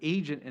becomes the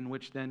agent in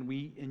which then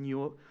we and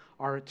you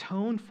are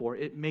atoned for.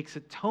 It makes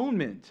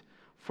atonement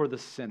for the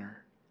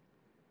sinner.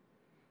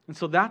 And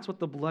so that's what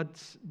the blood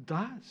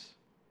does.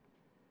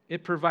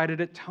 It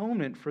provided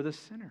atonement for the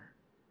sinner.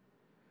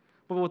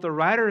 But what the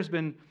writer has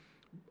been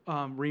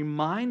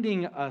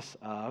reminding us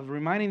of,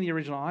 reminding the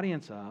original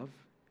audience of,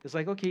 is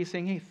like, okay, he's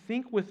saying, hey,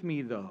 think with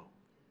me though.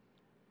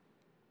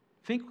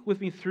 Think with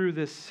me through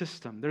this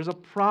system. There's a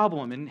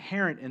problem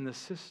inherent in the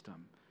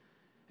system.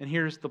 And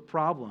here's the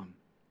problem.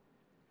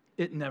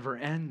 It never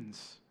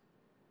ends.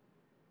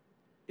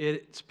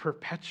 It's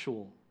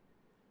perpetual.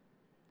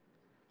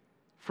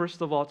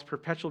 First of all, it's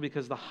perpetual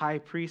because the high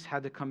priest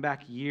had to come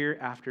back year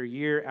after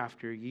year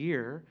after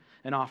year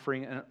and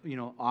offering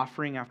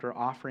after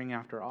offering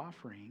after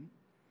offering.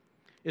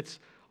 It's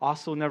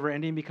also never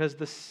ending because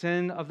the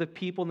sin of the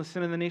people and the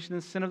sin of the nation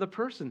and the sin of the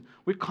person.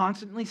 We're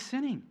constantly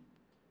sinning.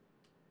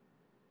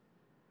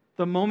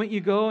 The moment you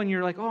go and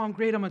you're like, oh, I'm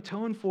great, I'm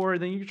atoned for,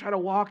 then you try to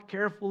walk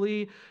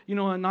carefully,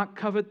 and not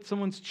covet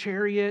someone's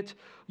chariot,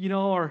 and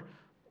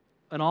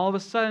all of a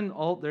sudden,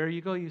 there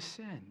you go, you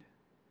sinned.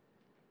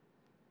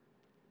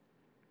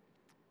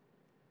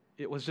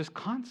 It was just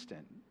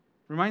constant.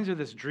 Reminds me of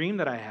this dream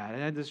that I had. I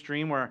had this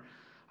dream where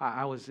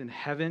I was in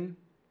heaven.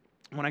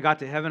 When I got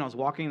to heaven, I was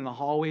walking in the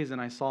hallways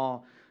and I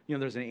saw,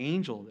 there's an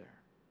angel there.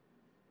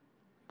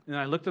 And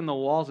I looked on the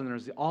walls and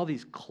there's all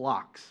these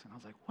clocks. And I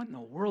was like, what in the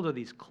world are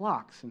these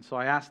clocks? And so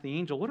I asked the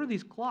angel, what are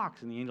these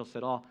clocks? And the angel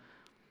said, oh,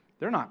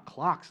 they're not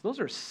clocks. Those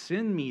are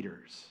sin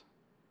meters.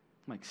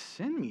 I'm like,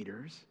 sin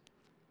meters?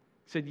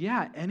 He said,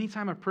 yeah,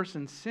 anytime a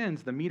person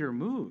sins, the meter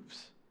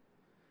moves.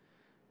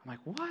 I'm like,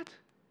 what?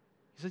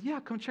 He said,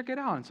 yeah, come check it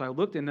out. And so I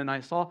looked and then I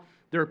saw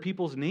there are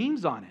people's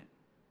names on it.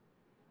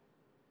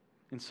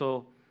 And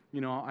so,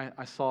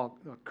 I saw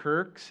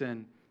Kirk's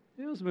and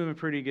it was moving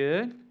pretty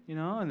good,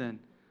 and then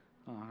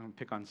I'm going to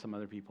pick on some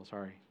other people,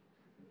 sorry.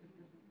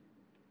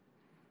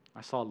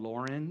 I saw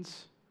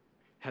Lauren's,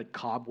 had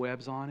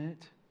cobwebs on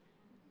it.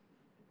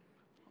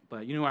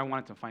 But I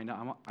wanted to find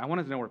out? I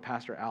wanted to know where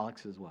Pastor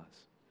Alex's was.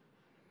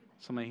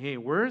 So I'm like, hey,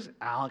 where's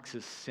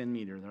Alex's sin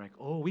meter? They're like,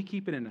 oh, we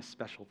keep it in a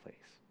special place.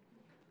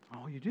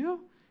 Oh, you do?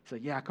 He's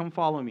like, yeah, come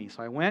follow me.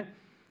 So I went,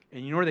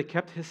 and you know where they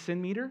kept his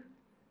sin meter?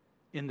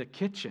 In the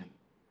kitchen.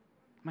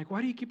 I'm like,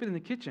 why do you keep it in the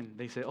kitchen?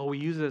 They say, oh, we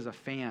use it as a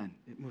fan.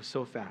 It moves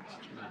so fast.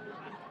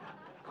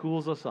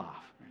 Cools us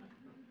off.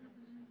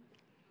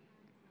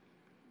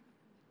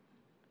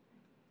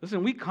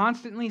 Listen, we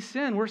constantly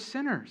sin. We're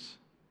sinners.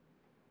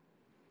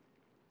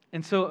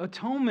 And so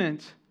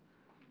atonement,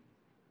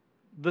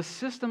 the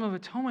system of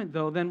atonement,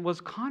 though, then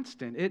was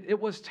constant. It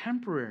was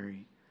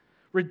temporary.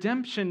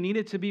 Redemption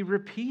needed to be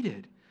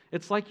repeated.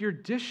 It's like your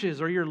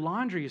dishes or your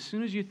laundry. As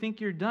soon as you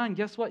think you're done,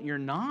 guess what? You're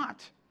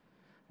not.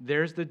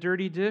 There's the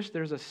dirty dish.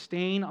 There's a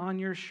stain on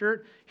your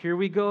shirt. Here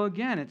we go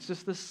again. It's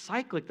just this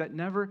cyclic that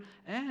never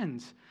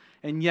ends.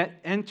 And yet,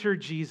 enter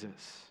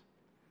Jesus.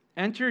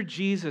 Enter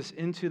Jesus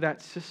into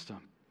that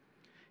system.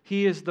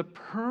 He is the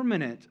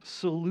permanent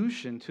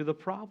solution to the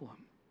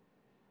problem.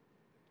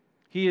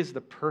 He is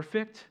the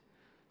perfect,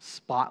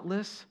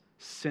 spotless,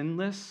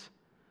 sinless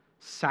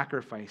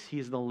sacrifice. He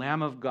is the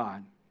Lamb of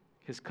God.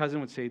 His cousin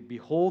would say,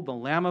 behold, the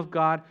Lamb of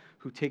God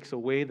who takes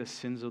away the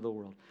sins of the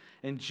world.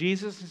 And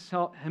Jesus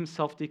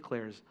himself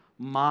declares,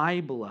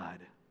 my blood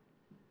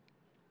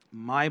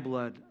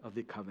of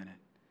the covenant,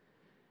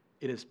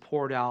 it is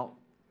poured out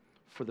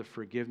for the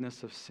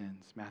forgiveness of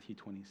sins. Matthew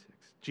 26.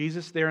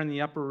 Jesus there in the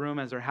upper room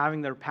as they're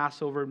having their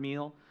Passover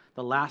meal,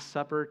 the Last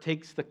Supper,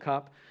 takes the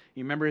cup.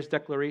 You remember his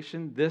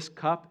declaration? This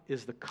cup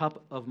is the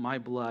cup of my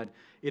blood.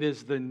 It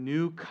is the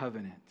new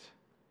covenant,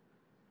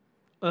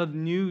 a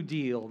new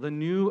deal, the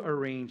new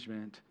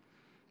arrangement,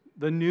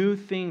 the new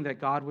thing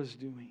that God was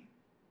doing.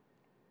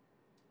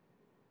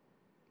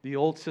 The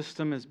old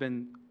system has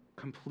been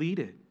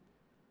completed.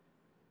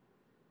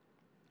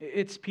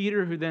 It's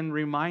Peter who then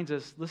reminds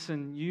us,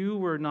 listen, you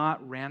were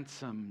not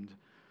ransomed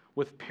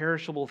with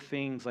perishable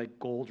things like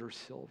gold or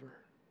silver.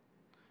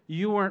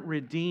 You weren't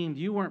redeemed.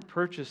 You weren't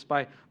purchased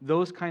by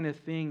those kind of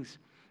things.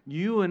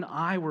 You and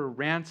I were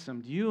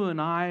ransomed. You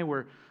and I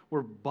were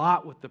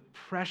bought with the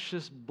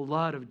precious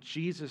blood of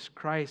Jesus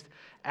Christ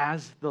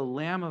as the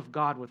Lamb of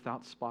God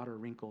without spot or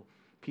wrinkle.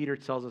 Peter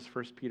tells us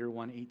 1 Peter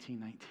 1, 18,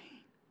 19.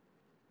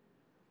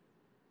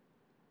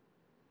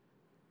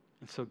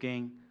 And so,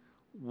 gang,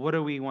 what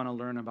do we want to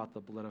learn about the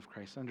blood of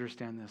Christ?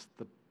 Understand this.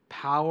 The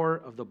power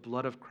of the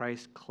blood of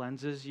Christ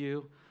cleanses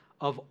you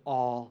of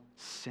all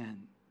sin.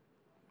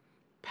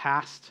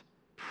 Past,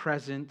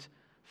 present,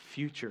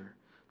 future.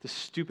 The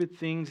stupid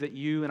things that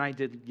you and I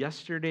did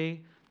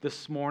yesterday,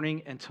 this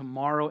morning, and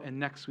tomorrow and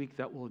next week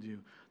that we'll do.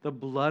 The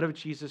blood of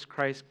Jesus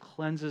Christ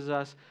cleanses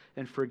us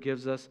and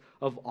forgives us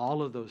of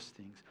all of those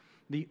things.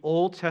 The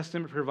Old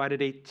Testament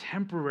provided a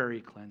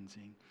temporary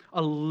cleansing,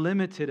 a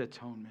limited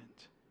atonement.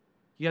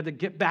 You had to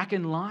get back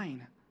in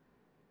line.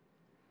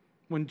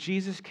 When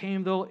Jesus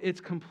came, though,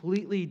 it's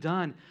completely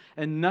done.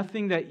 And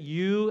nothing that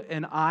you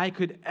and I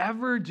could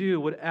ever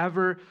do would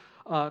ever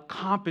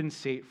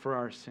compensate for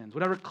our sins,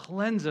 would ever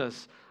cleanse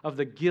us of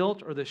the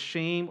guilt or the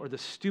shame or the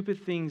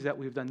stupid things that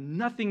we've done.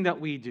 Nothing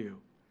that we do.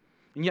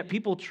 And yet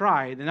people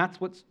try, and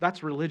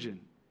that's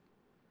religion.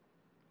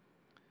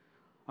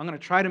 I'm going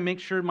to try to make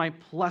sure my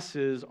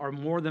pluses are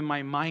more than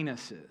my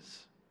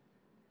minuses.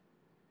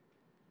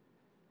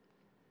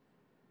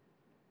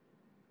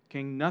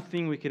 Okay,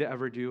 nothing we could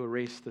ever do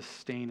erase the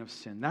stain of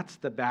sin. That's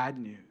the bad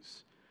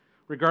news,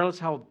 regardless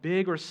how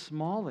big or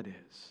small it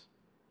is.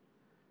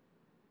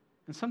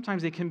 And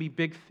sometimes they can be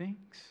big things.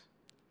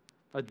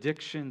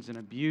 Addictions and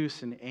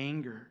abuse and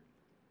anger,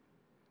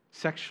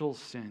 sexual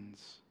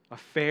sins,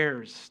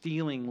 affairs,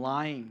 stealing,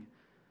 lying,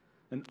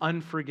 an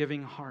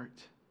unforgiving heart.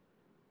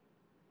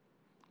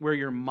 Where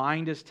your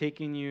mind has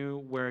taken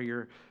you, where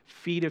your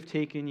feet have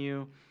taken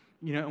you,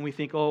 and we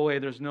think, oh, wait,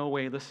 there's no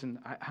way. Listen,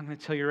 I'm going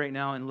to tell you right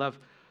now in love,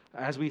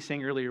 as we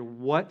sang earlier,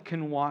 what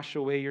can wash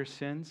away your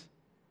sins?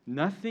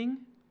 Nothing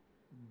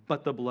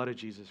but the blood of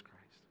Jesus Christ.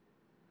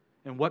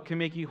 And what can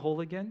make you whole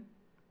again?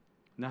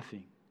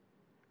 Nothing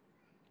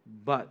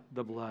but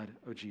the blood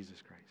of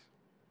Jesus Christ.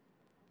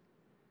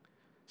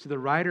 So the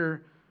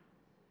writer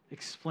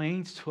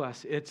explains to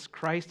us it's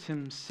Christ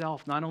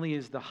himself. Not only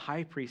is the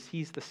high priest,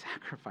 he's the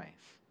sacrifice.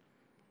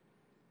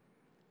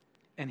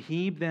 And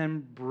he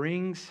then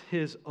brings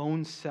his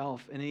own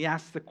self, and he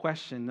asks the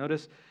question,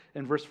 notice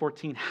in verse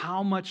 14,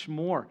 how much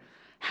more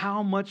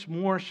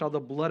shall the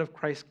blood of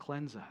Christ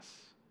cleanse us?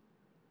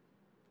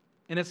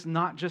 And it's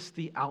not just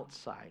the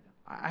outside.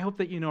 I hope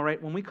that you know,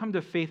 right? When we come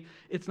to faith,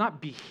 it's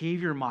not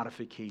behavior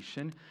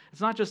modification.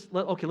 It's not just,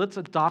 okay, let's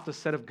adopt a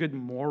set of good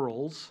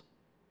morals.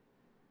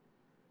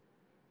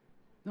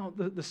 No,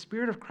 the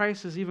Spirit of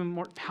Christ is even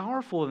more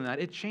powerful than that.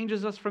 It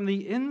changes us from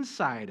the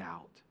inside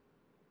out.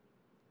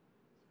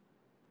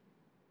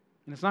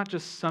 And it's not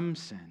just some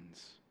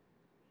sins,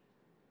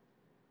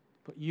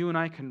 but you and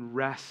I can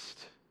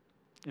rest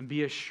and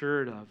be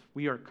assured of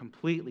we are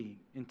completely,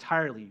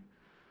 entirely,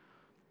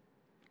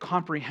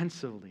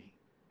 comprehensively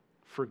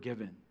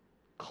forgiven,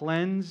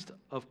 cleansed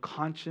of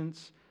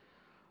conscience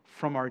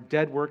from our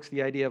dead works,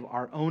 the idea of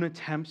our own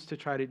attempts to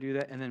try to do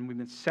that, and then we've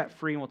been set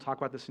free, and we'll talk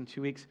about this in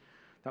 2 weeks,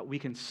 that we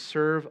can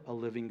serve a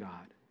living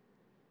God,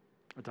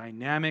 a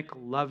dynamic,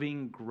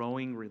 loving,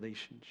 growing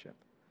relationship.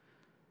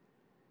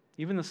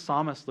 Even the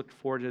psalmist looked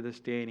forward to this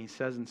day, and he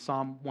says in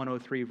Psalm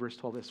 103, verse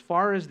 12, as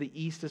far as the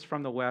east is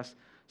from the west,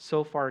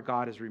 so far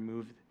God has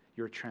removed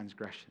your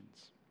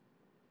transgressions.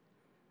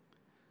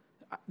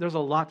 There's a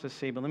lot to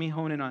say, but let me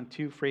hone in on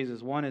two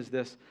phrases. One is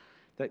this,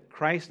 that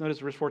Christ, notice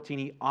verse 14,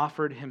 he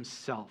offered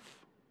himself.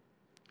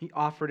 He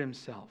offered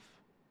himself.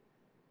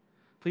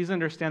 Please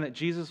understand that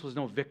Jesus was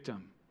no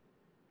victim.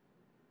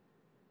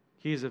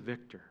 He is a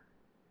victor.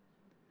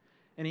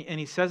 And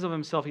he says of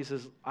himself, he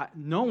says,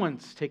 no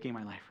one's taking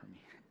my life from me.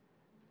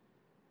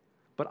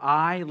 But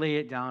I lay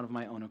it down of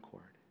my own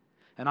accord.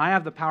 And I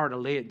have the power to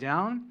lay it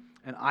down,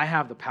 and I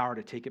have the power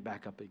to take it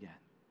back up again.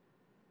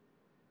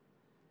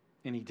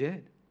 And he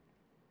did.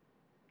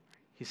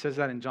 He says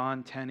that in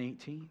John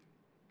 10:18.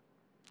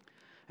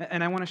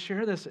 And I want to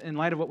share this in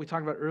light of what we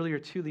talked about earlier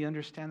too, the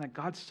understand that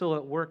God's still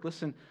at work.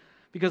 Listen,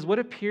 because what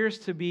appears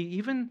to be,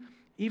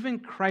 even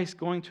Christ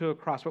going to a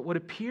cross, what would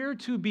appear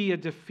to be a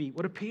defeat,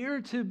 what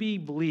appeared to be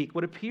bleak,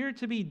 what appeared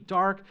to be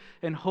dark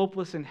and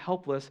hopeless and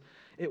helpless,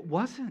 it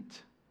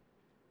wasn't.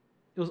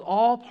 It was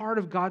all part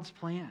of God's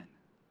plan.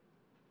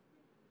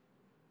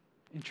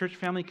 And church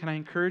family, can I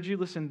encourage you?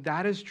 Listen,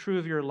 that is true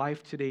of your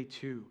life today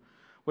too.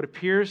 What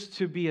appears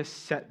to be a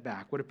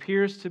setback, what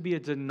appears to be a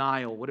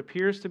denial, what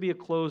appears to be a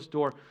closed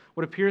door,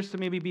 what appears to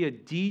maybe be a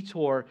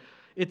detour,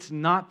 it's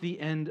not the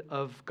end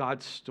of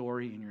God's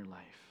story in your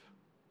life.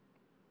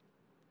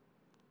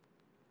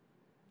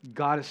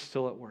 God is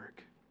still at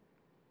work.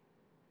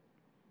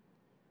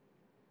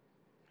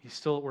 He's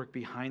still at work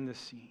behind the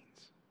scenes.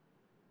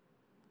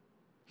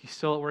 He's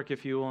still at work,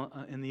 if you will,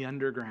 in the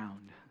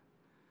underground.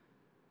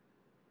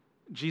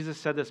 Jesus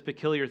said this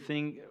peculiar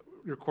thing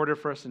recorded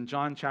for us in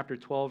John chapter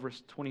 12,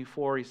 verse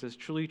 24. He says,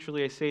 truly,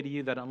 truly, I say to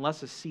you that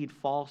unless a seed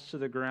falls to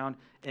the ground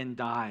and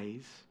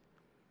dies,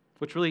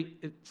 which really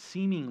it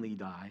seemingly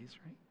dies,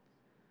 right?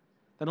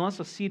 That unless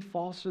a seed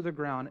falls to the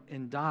ground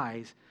and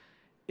dies,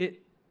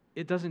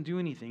 it doesn't do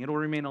anything. It will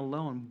remain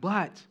alone.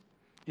 But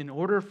in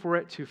order for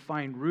it to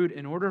find root,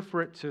 in order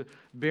for it to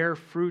bear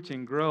fruit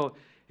and grow,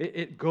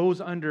 it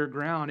goes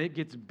underground, it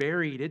gets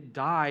buried, it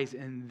dies,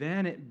 and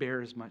then it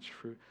bears much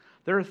fruit.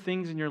 There are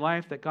things in your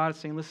life that God is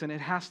saying, listen,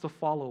 it has to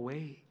fall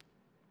away.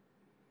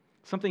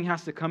 Something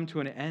has to come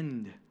to an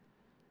end.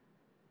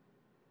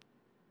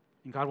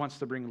 And God wants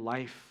to bring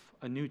life,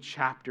 a new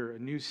chapter, a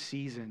new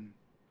season.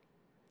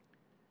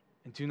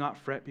 And do not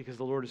fret because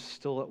the Lord is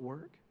still at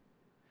work.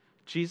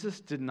 Jesus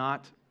did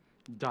not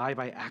die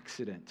by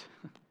accident.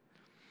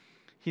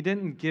 He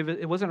didn't give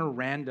it wasn't a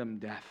random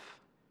death.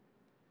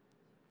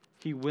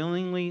 He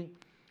willingly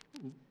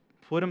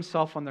put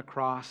himself on the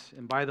cross,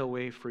 and by the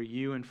way, for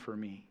you and for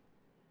me.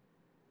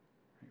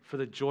 For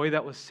the joy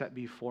that was set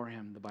before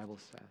him, the Bible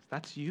says.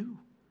 That's you.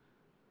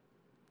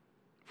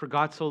 For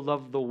God so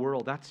loved the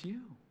world, that's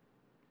you.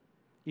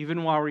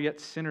 Even while we're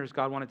yet sinners,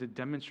 God wanted to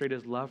demonstrate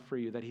his love for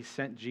you, that he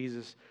sent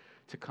Jesus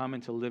to come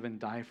and to live and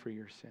die for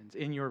your sins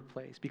in your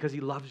place because he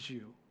loves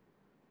you.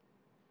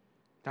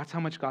 That's how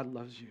much God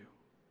loves you.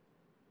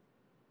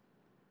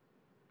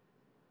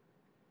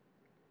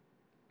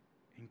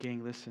 And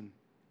gang, listen,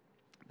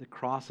 the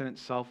cross in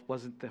itself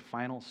wasn't the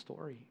final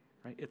story,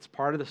 right? It's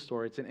part of the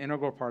story. It's an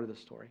integral part of the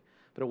story.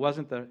 But it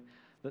wasn't the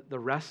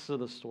rest of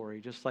the story,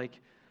 just like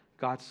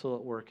God's still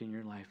at work in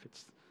your life.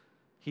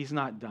 He's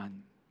not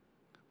done.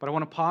 But I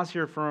want to pause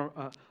here for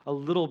a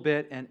little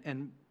bit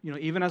and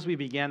even as we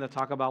began to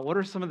talk about what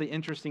are some of the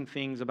interesting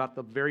things about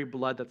the very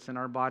blood that's in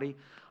our body,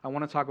 I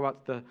want to talk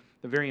about the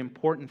very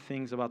important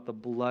things about the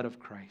blood of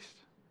Christ.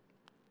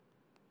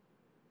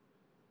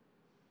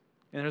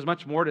 And there's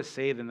much more to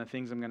say than the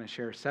things I'm going to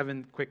share.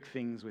 7 quick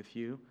things with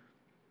you.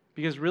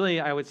 Because really,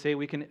 I would say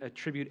we can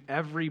attribute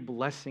every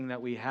blessing that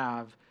we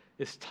have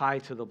is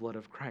tied to the blood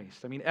of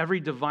Christ. I mean, every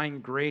divine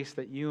grace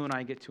that you and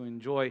I get to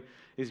enjoy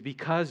is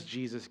because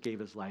Jesus gave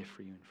his life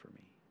for you and for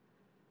me.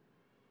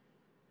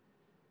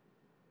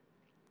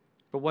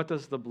 But what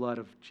does the blood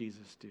of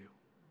Jesus do?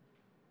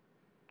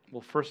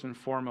 Well, first and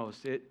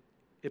foremost, it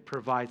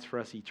provides for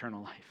us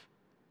eternal life.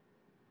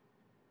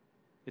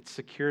 It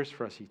secures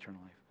for us eternal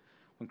life.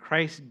 When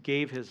Christ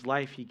gave his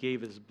life, he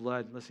gave his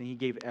blood. Listen, he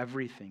gave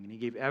everything. And he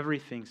gave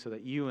everything so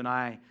that you and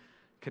I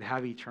could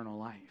have eternal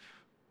life.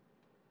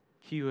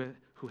 He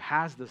who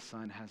has the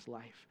Son has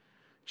life.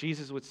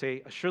 Jesus would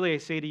say, surely I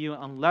say to you,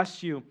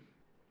 unless you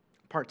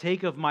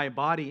partake of my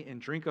body and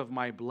drink of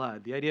my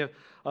blood, the idea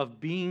of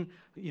being,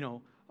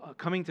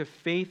 coming to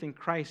faith in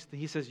Christ,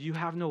 he says, you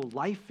have no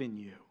life in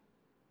you.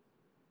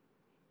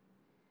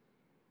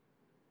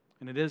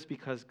 And it is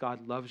because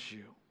God loves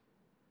you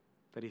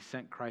that he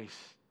sent Christ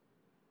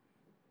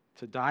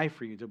to die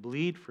for you, to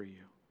bleed for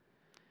you.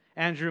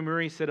 Andrew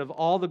Murray said, of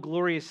all the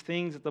glorious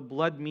things that the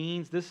blood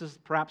means, this is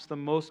perhaps the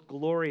most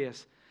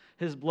glorious.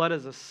 His blood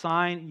is a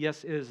sign,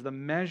 yes, it is the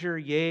measure,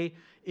 yea,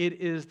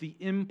 it is the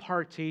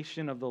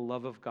impartation of the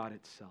love of God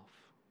itself.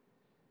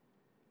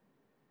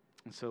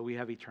 And so we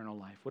have eternal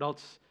life. What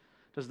else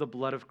does the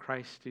blood of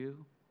Christ do?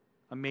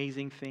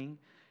 Amazing thing.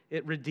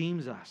 It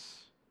redeems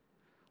us.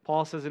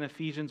 Paul says in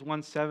Ephesians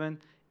 1:7,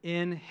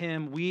 in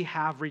him we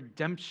have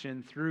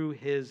redemption through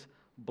his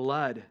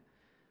blood,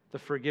 the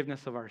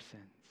forgiveness of our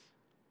sins.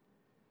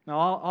 Now,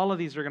 all of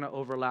these are going to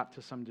overlap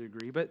to some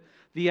degree, but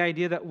the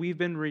idea that we've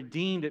been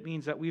redeemed, it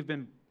means that we've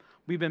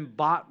been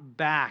bought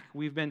back.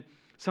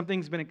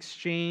 Something's been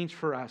exchanged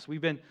for us.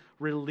 We've been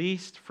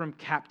released from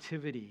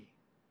captivity.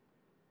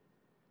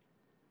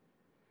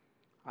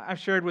 I've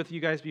shared with you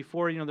guys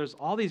before, there's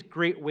all these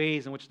great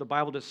ways in which the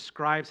Bible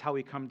describes how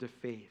we come to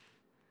faith.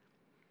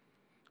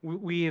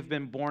 We have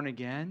been born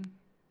again.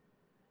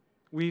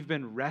 We've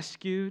been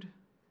rescued.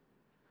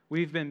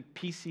 We've been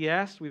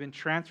PCS. We've been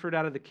transferred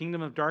out of the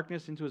kingdom of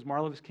darkness into his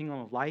marvelous kingdom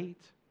of light.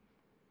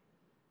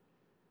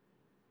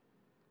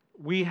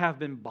 We have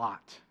been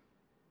bought.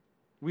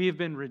 We have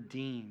been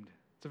redeemed.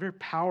 It's a very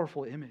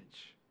powerful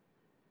image.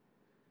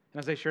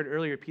 And as I shared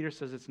earlier, Peter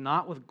says it's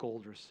not with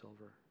gold or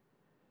silver.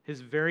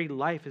 His very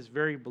life, his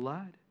very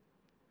blood.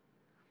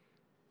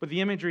 But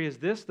the imagery is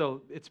this,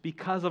 though. It's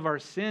because of our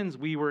sins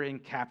we were in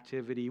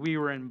captivity. We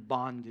were in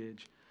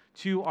bondage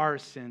to our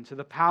sin, to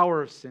the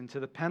power of sin, to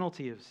the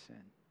penalty of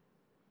sin.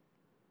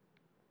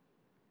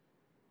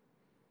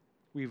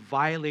 We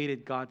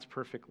violated God's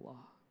perfect law.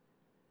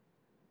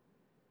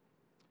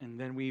 And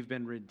then we've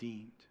been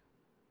redeemed.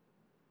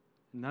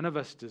 None of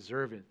us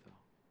deserve it, though.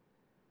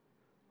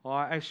 Well,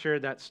 I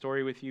shared that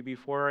story with you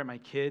before. My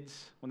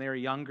kids, when they were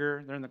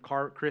younger, they're in the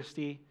car at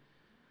Christy.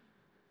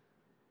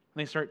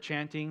 And they start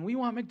chanting, we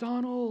want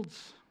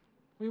McDonald's.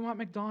 We want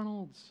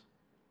McDonald's.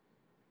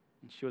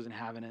 And she wasn't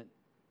having it.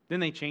 Then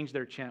they changed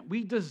their chant.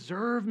 We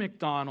deserve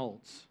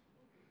McDonald's.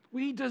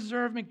 We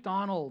deserve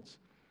McDonald's.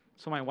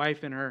 So my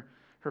wife in her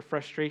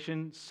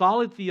frustration,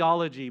 solid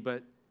theology,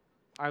 but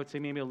I would say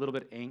maybe a little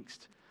bit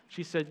angst.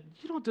 She said,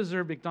 you don't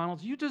deserve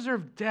McDonald's, you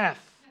deserve death.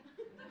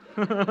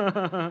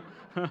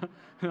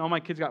 And all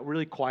my kids got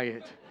really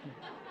quiet.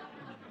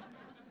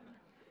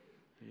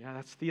 Yeah,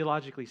 that's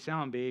theologically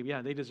sound, babe.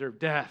 Yeah, they deserve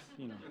death,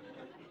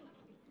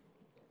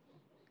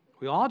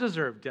 We all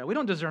deserve death. We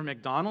don't deserve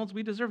McDonald's,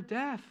 we deserve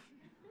death.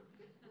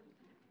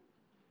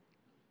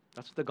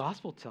 That's what the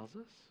gospel tells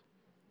us.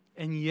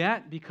 And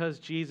yet, because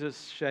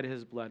Jesus shed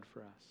his blood for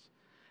us,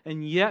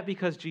 and yet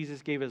because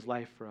Jesus gave his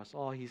life for us,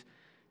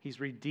 he's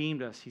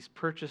redeemed us. He's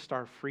purchased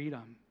our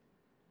freedom.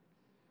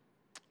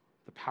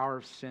 The power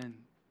of sin.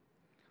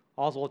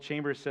 Oswald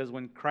Chambers says,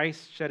 when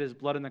Christ shed his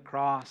blood on the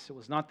cross, it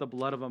was not the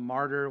blood of a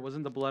martyr, it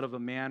wasn't the blood of a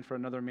man for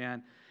another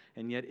man,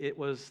 and yet it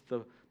was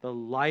the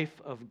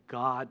life of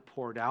God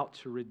poured out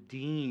to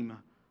redeem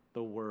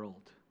the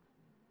world.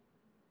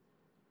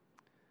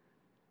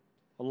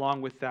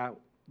 Along with that,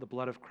 the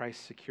blood of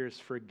Christ secures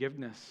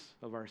forgiveness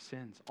of our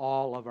sins,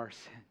 all of our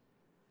sin.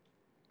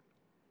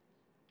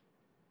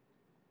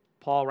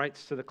 Paul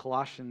writes to the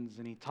Colossians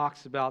and he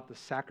talks about the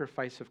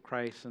sacrifice of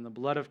Christ and the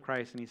blood of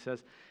Christ, and he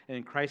says,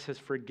 and Christ has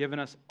forgiven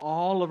us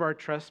all of our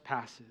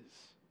trespasses.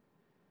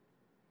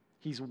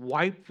 He's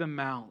wiped them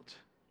out.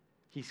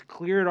 He's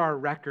cleared our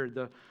record.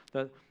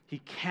 He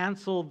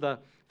canceled the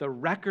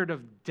record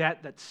of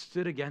debt that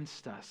stood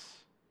against us.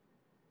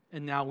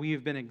 And now we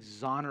have been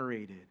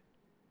exonerated.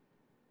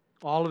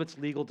 All of its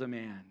legal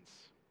demands.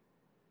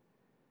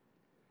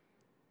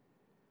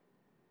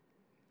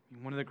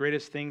 One of the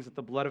greatest things that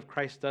the blood of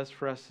Christ does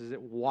for us is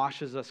it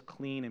washes us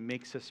clean and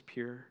makes us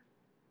pure.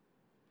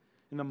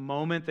 In the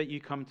moment that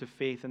you come to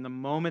faith, in the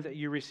moment that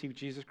you receive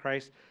Jesus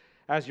Christ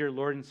as your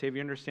Lord and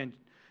Savior, understand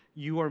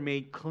you are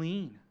made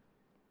clean.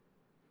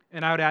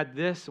 And I would add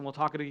this, and we'll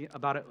talk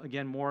about it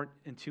again more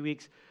in 2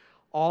 weeks,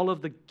 all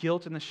of the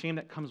guilt and the shame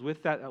that comes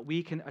with that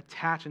we can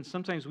attach, and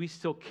sometimes we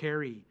still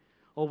carry.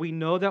 Well, we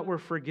know that we're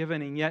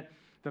forgiven, and yet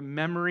the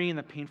memory and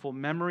the painful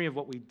memory of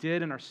what we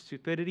did and our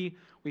stupidity,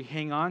 we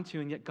hang on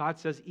to, and yet God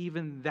says,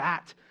 even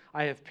that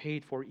I have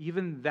paid for.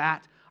 Even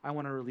that I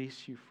want to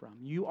release you from.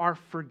 You are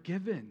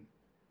forgiven.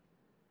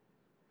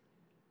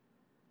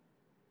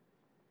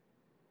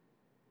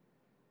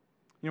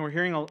 We're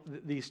hearing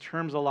these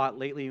terms a lot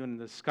lately in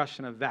the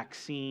discussion of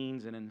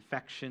vaccines and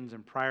infections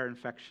and prior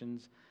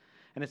infections.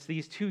 And it's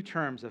these two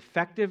terms,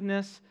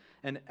 effectiveness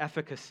and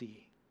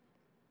efficacy.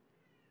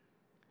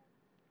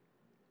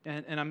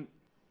 And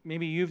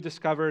maybe you've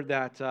discovered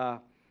that,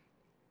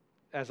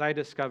 as I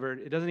discovered,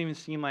 it doesn't even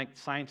seem like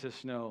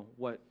scientists know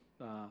what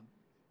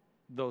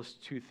those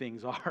two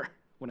things are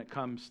when it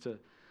comes to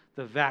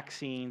the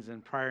vaccines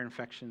and prior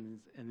infections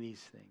and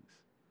these things.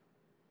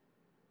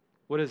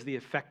 What is the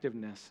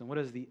effectiveness and what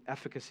is the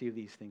efficacy of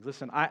these things?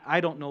 Listen, I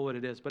don't know what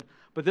it is, but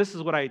this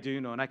is what I do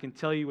know, and I can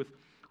tell you with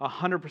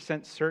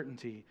 100%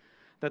 certainty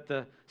that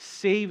the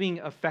saving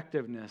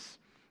effectiveness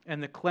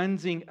and the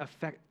cleansing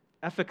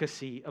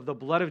efficacy of the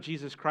blood of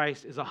Jesus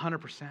Christ is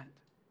 100%.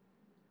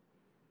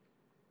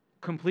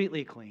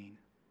 Completely clean.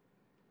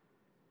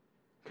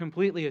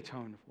 Completely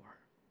atoned for.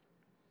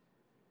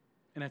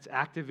 And it's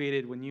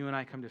activated when you and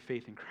I come to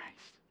faith in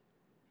Christ.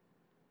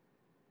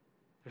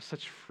 There's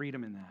such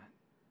freedom in that.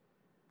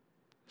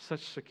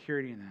 Such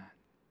security in that.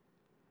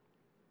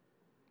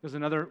 There's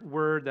another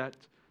word that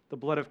the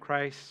blood of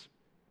Christ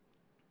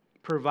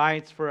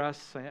provides for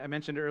us. I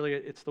mentioned earlier,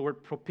 it's the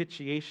word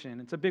propitiation.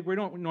 It's a big word.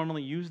 We don't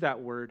normally use that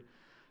word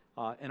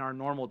in our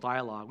normal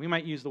dialogue. We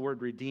might use the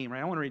word redeem,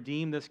 right? I want to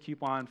redeem this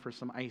coupon for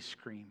some ice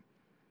cream.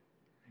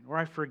 Or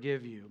I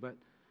forgive you. But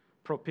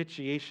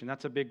propitiation,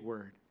 that's a big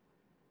word.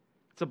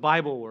 It's a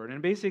Bible word. And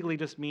it basically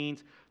just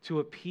means to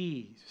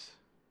appease,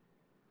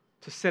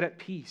 to set at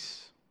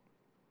peace.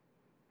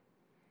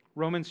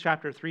 Romans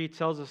chapter 3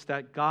 tells us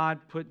that God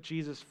put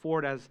Jesus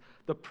forward as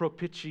the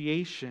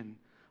propitiation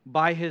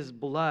by His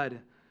blood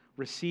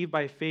received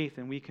by faith,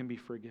 and we can be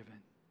forgiven.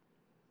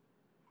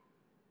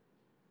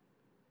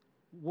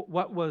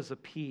 What was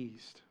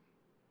appeased?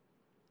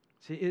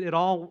 See,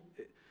 all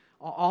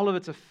of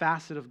it's a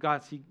facet of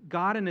God. See,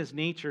 God in His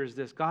nature is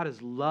this. God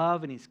is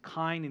love, and He's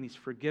kind, and He's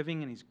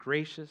forgiving, and He's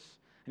gracious,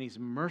 and He's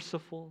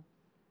merciful.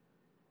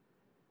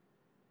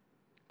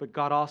 But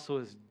God also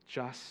is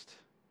just,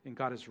 and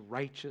God is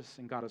righteous,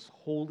 and God is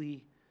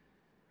holy.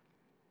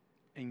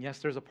 And yes,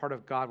 there's a part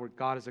of God where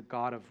God is a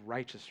God of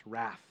righteous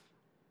wrath.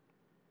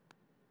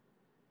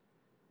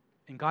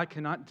 And God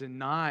cannot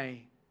deny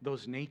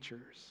those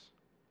natures.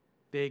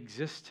 They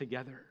exist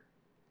together.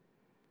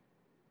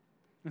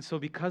 And so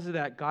because of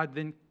that, God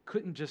then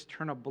couldn't just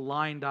turn a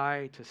blind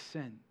eye to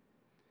sin.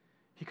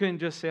 He couldn't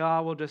just say,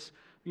 we'll just,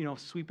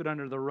 sweep it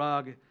under the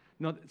rug.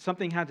 No,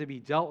 something had to be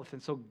dealt with.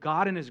 And so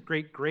God in His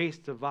great grace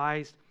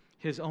devised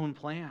His own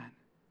plan,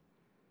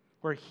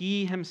 where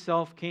He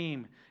Himself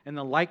came in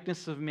the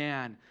likeness of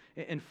man,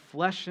 in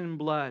flesh and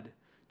blood,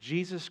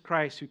 Jesus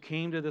Christ, who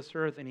came to this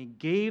earth, and He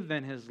gave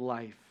then His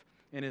life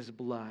and His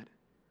blood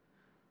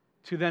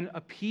to then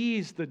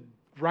appease the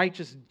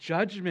righteous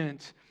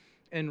judgment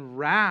and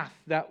wrath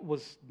that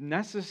was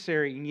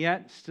necessary, and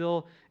yet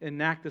still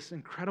enact this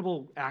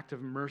incredible act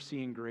of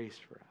mercy and grace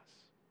for us.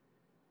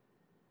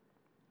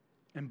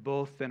 And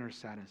both then are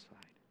satisfied.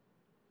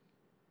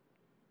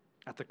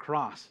 At the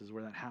cross is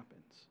where that happens.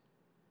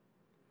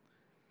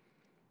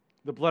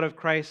 The blood of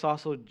Christ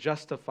also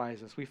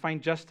justifies us. We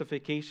find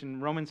justification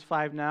in Romans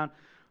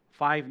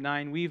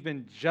 5:9. We've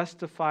been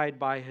justified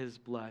by His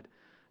blood.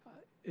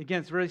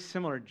 Again, it's very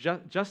similar.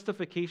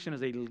 Justification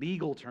is a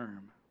legal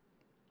term.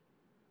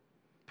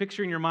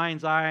 Picture in your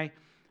mind's eye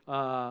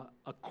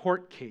a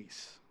court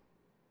case.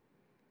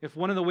 If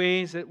one of the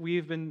ways that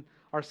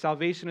our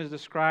salvation is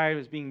described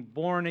as being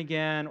born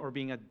again or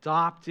being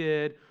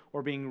adopted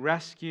or being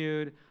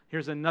rescued,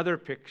 here's another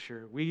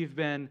picture. We've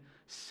been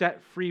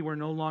set free. We're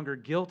no longer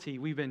guilty.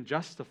 We've been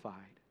justified.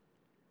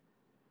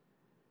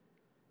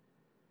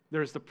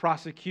 There's the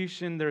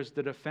prosecution. There's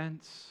the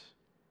defense.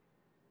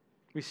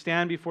 We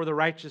stand before the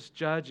righteous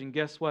judge, and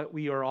guess what?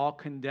 We are all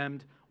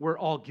condemned. We're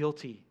all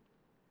guilty.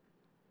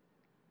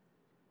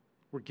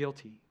 We're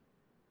guilty.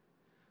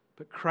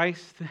 But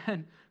Christ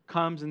then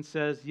comes and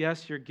says,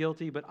 yes, you're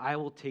guilty, but I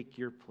will take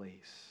your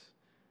place.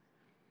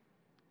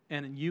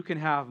 And you can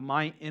have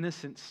my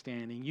innocent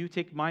standing. You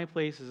take my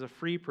place as a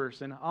free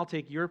person. I'll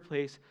take your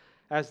place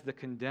as the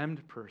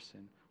condemned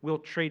person. We'll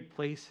trade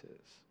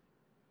places.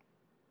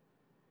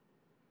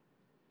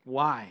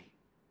 Why?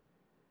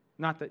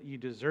 Not that you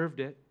deserved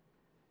it,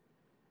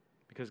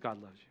 because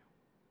God loves you.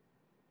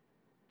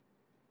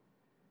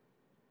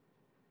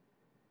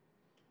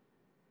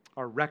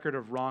 Our record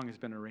of wrong has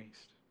been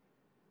erased,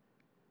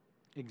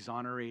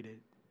 exonerated,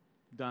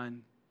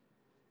 done.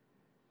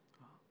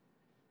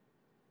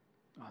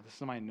 This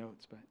is my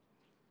notes, but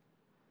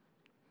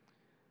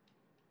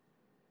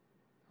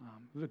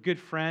a good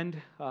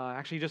friend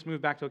actually just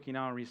moved back to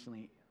Okinawa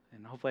recently,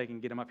 and hopefully I can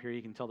get him up here.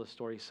 He can tell the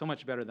story so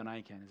much better than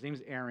I can. His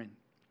name's Aaron.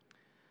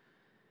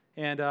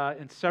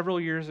 And several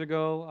years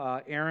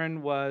ago,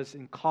 Aaron was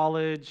in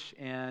college,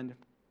 and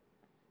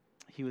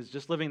he was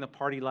just living the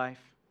party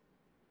life.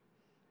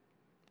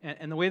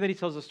 And the way that he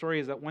tells the story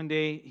is that one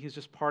day he was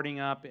just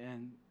partying up,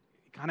 and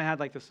he kind of had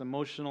like this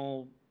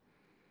emotional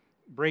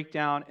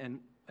breakdown, and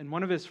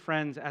one of his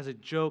friends, as a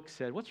joke,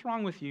 said, "What's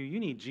wrong with you?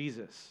 You need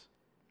Jesus."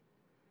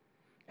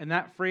 And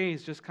that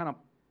phrase just kind of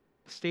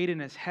stayed in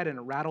his head and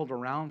it rattled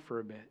around for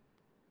a bit.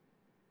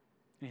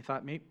 And he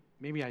thought,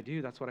 maybe I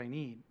do. That's what I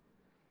need.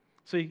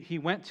 So he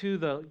went to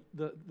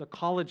the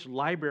college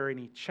library and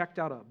he checked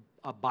out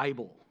a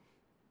Bible.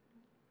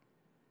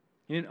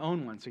 He didn't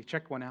own one, so he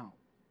checked one out.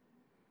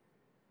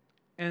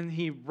 And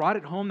he brought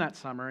it home that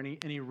summer and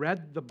he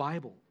read the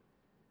Bible.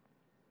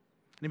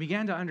 And he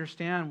began to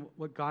understand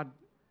what God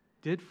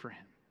did for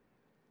him.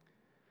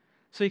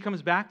 So he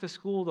comes back to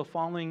school the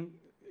following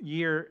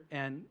year,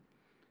 and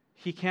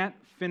he can't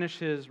finish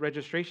his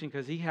registration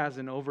because he has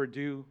an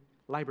overdue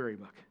library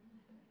book.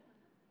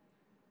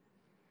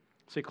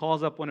 So he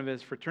calls up one of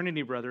his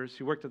fraternity brothers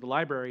who worked at the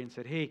library and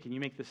said, "Hey, can you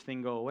make this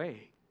thing go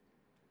away?"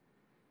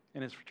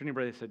 And his fraternity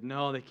brother said,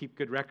 "No, they keep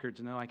good records.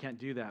 No, I can't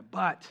do that.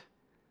 But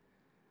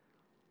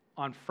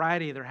on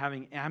Friday, they're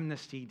having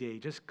Amnesty Day.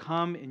 Just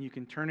come and you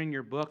can turn in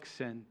your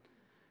books and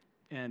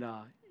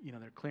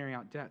they're clearing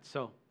out debt."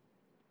 So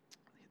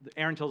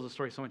Aaron tells the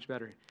story so much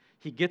better.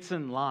 He gets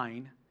in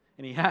line,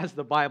 and he has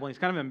the Bible, and he's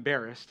kind of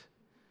embarrassed.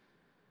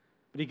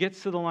 But he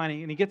gets to the line,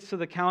 and he gets to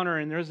the counter,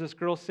 and there's this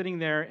girl sitting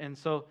there, and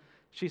so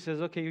she says,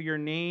 "Okay, your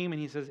name?"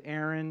 And he says,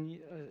 "Aaron."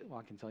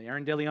 I can tell you,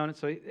 Aaron DeLeon.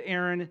 So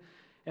Aaron,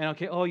 and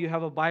okay, "Oh, you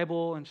have a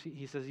Bible?" And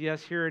he says,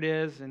 "Yes, here it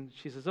is." And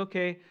she says,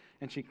 "Okay."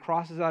 And she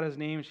crosses out his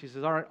name, and she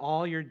says, "All right,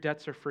 all your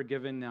debts are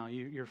forgiven now.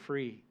 You're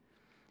free."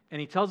 And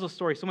he tells the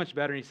story so much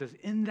better, and he says,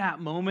 in that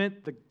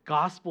moment, the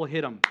gospel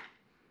hit him.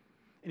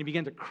 And he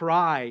began to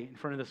cry in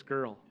front of this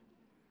girl.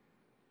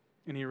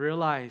 And he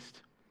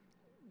realized,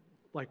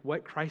 like,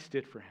 what Christ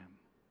did for him.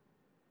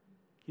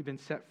 He'd been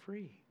set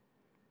free.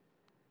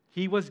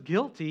 He was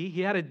guilty.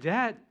 He had a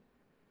debt,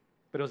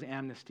 but it was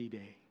Amnesty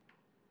Day.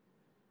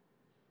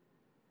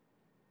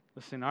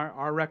 Listen,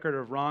 our record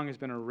of wrong has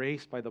been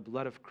erased by the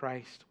blood of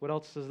Christ. What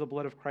else does the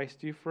blood of Christ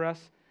do for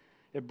us?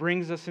 It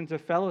brings us into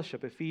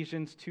fellowship,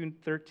 Ephesians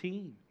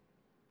 2:13.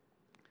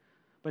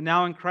 But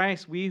now in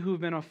Christ, we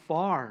who've been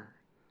afar.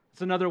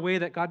 It's another way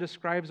that God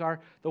describes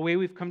the way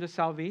we've come to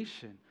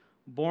salvation.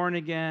 Born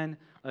again,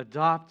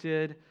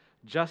 adopted,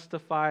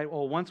 justified.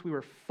 Well, once we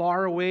were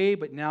far away,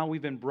 but now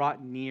we've been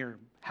brought near.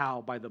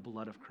 How? By the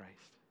blood of Christ.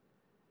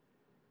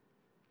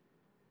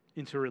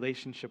 Into a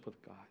relationship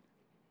with God.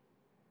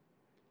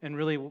 And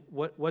really,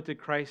 what did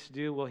Christ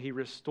do? Well, he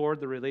restored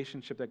the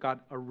relationship that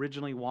God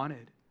originally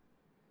wanted.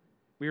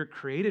 We were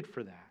created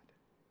for that.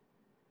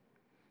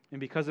 And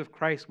because of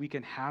Christ, we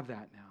can have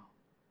that now.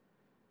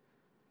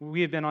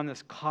 We have been on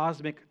this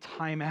cosmic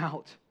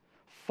timeout,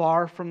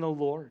 far from the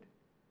Lord.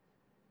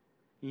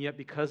 And yet,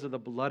 because of the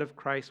blood of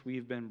Christ,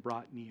 we've been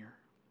brought near.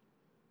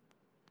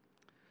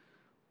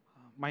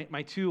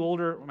 My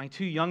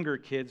two younger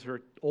kids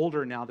are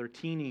older now. They're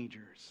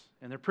teenagers,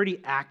 and they're pretty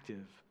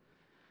active.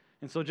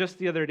 And so just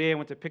the other day, I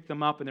went to pick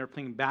them up, and they were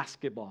playing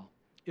basketball.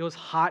 It was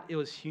hot. It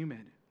was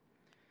humid.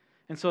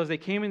 And so as they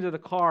came into the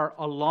car,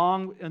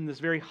 along in this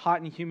very hot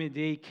and humid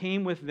day,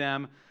 came with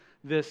them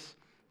this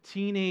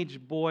teenage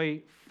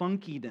boy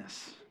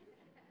funkiness.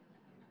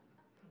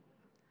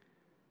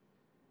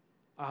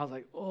 I was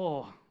like,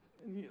 oh,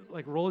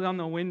 like roll down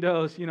the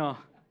windows,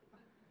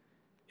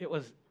 It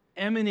was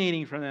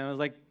emanating from them. It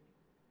was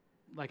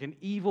like an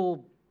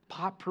evil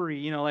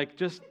potpourri, like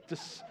just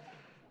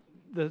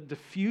the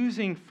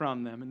diffusing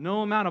from them.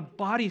 No amount of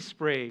body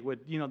spray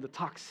would, the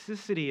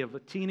toxicity of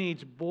a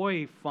teenage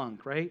boy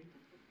funk, right?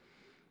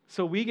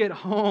 So we get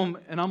home,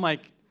 and I'm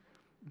like,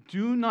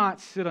 do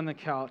not sit on the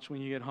couch when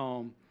you get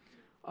home.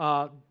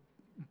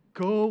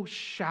 Go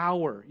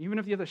shower. Even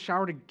if you have to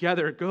shower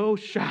together, go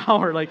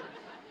shower.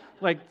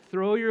 Like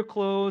throw your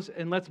clothes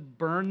and let's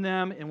burn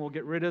them and we'll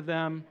get rid of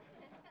them.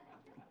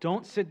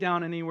 Don't sit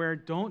down anywhere.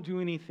 Don't do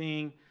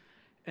anything.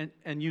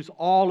 And use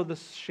all of the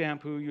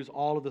shampoo, use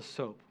all of the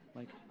soap,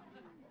 like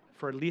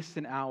for at least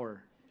an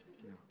hour.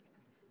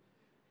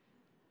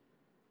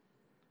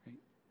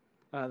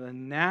 The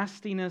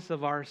nastiness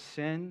of our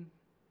sin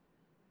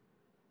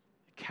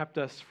kept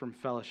us from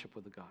fellowship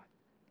with God.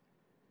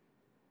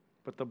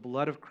 But the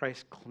blood of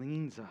Christ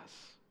cleans us.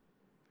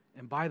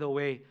 And by the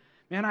way,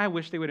 man, I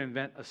wish they would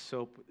invent a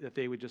soap that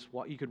they would just,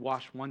 you could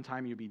wash one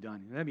time, you'd be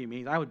done. That'd be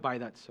amazing. I would buy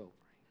that soap.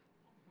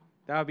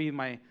 That would be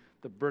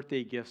the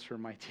birthday gifts for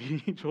my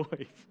teenage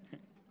boys.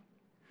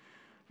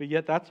 But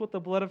yet that's what the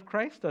blood of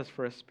Christ does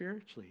for us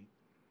spiritually.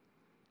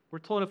 We're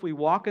told if we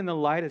walk in the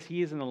light as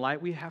He is in the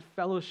light, we have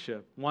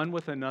fellowship, one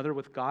with another,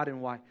 with God. And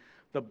why?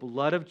 The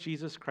blood of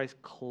Jesus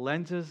Christ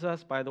cleanses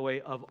us, by the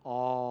way, of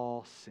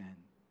all sin.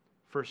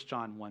 1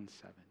 John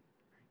 1:7.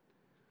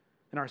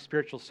 And our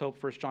spiritual soap,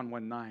 1 John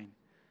 1:9.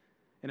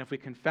 And if we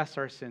confess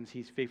our sins,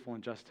 He's faithful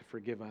and just to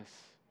forgive us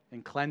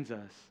and cleanse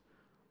us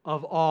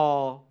of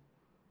all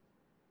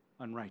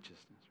unrighteousness.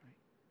 Right?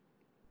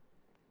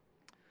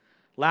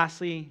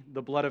 Lastly,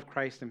 the blood of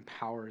Christ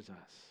empowers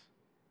us.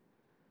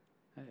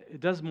 It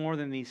does more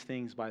than these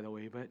things, by the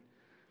way, but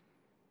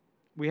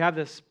we have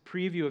this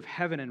preview of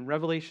heaven in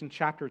Revelation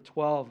chapter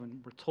 12,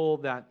 and we're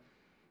told that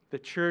the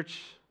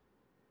church,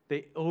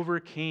 they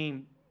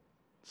overcame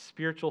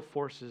spiritual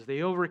forces.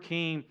 They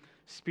overcame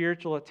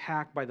spiritual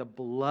attack by the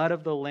blood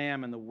of the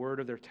Lamb and the word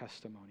of their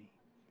testimony.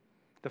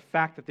 The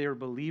fact that they are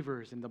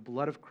believers in the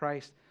blood of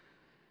Christ.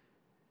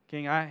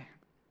 King, a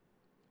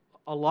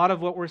lot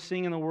of what we're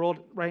seeing in the world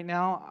right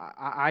now,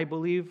 I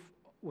believe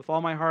with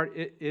all my heart,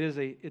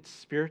 it's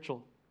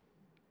spiritual.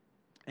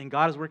 And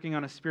God is working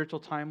on a spiritual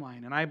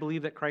timeline. And I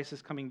believe that Christ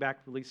is coming back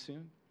really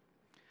soon.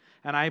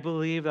 And I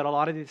believe that a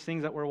lot of these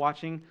things that we're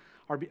watching,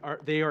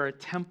 they are a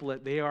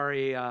template. They are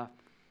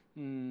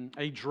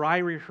a dry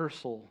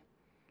rehearsal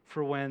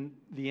for when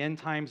the end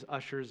times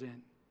ushers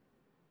in.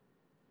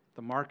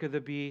 The mark of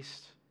the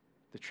beast,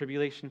 the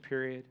tribulation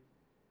period.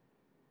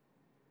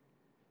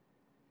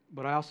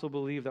 But I also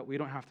believe that we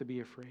don't have to be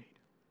afraid.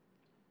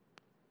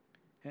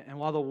 And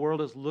while the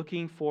world is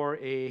looking for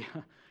a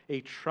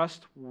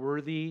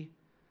trustworthy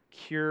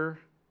cure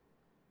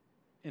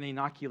and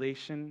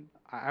inoculation,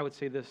 I would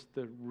say this: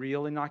 the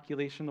real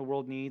inoculation the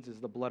world needs is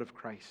the blood of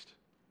Christ.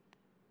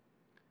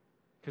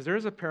 Because there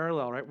is a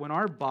parallel, right? When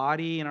our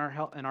body and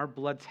our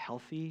blood's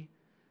healthy,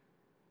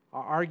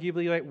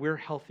 arguably, like, we're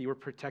healthy, we're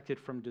protected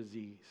from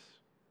disease.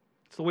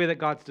 It's the way that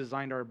God's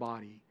designed our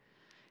body.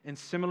 And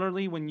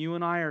similarly, when you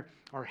and I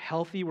are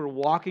healthy, we're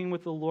walking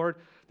with the Lord,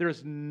 there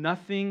is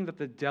nothing that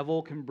the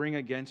devil can bring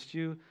against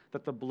you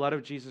that the blood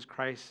of Jesus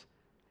Christ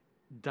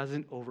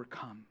doesn't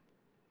overcome.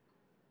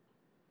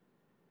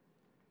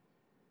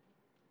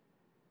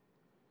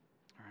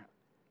 All right.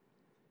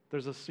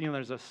 There's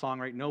a song,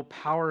 right? No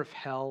power of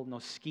hell, no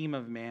scheme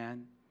of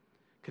man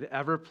could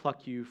ever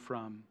pluck you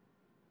from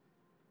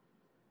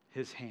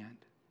His hand.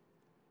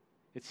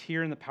 It's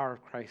here in the power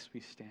of Christ we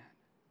stand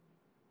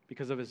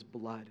because of His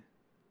blood.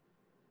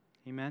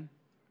 Amen?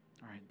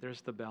 All right,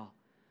 there's the bell.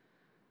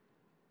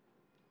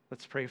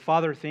 Let's pray.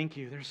 Father, thank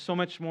you. There's so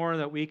much more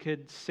that we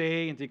could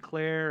say and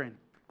declare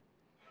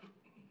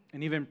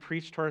and even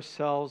preach to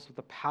ourselves with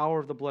the power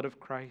of the blood of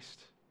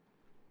Christ.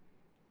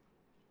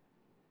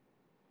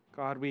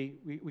 God, we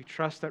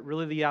trust that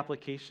really the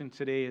application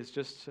today is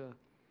just to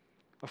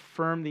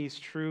affirm these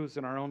truths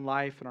in our own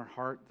life and our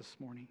heart this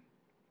morning.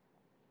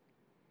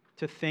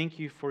 To thank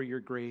you for your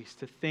grace,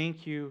 to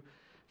thank you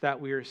that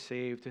we are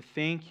saved, to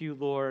thank you,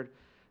 Lord,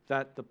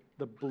 that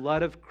the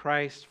blood of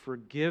Christ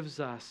forgives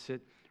us,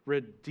 it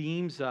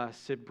redeems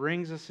us, it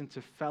brings us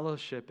into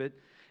fellowship, it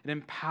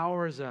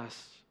empowers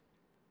us.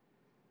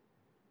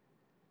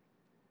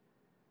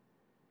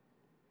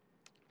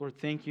 Lord,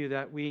 thank you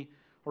that we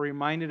are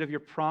reminded of your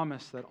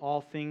promise that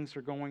all things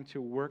are going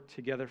to work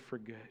together for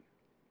good,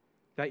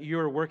 that you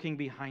are working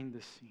behind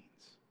the scenes.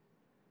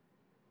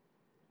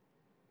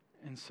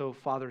 And so,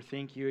 Father,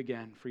 thank you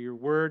again for your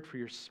word, for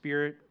your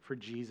Spirit, for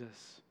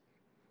Jesus.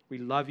 We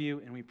love you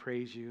and we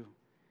praise you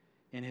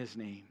in His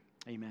name.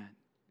 Amen.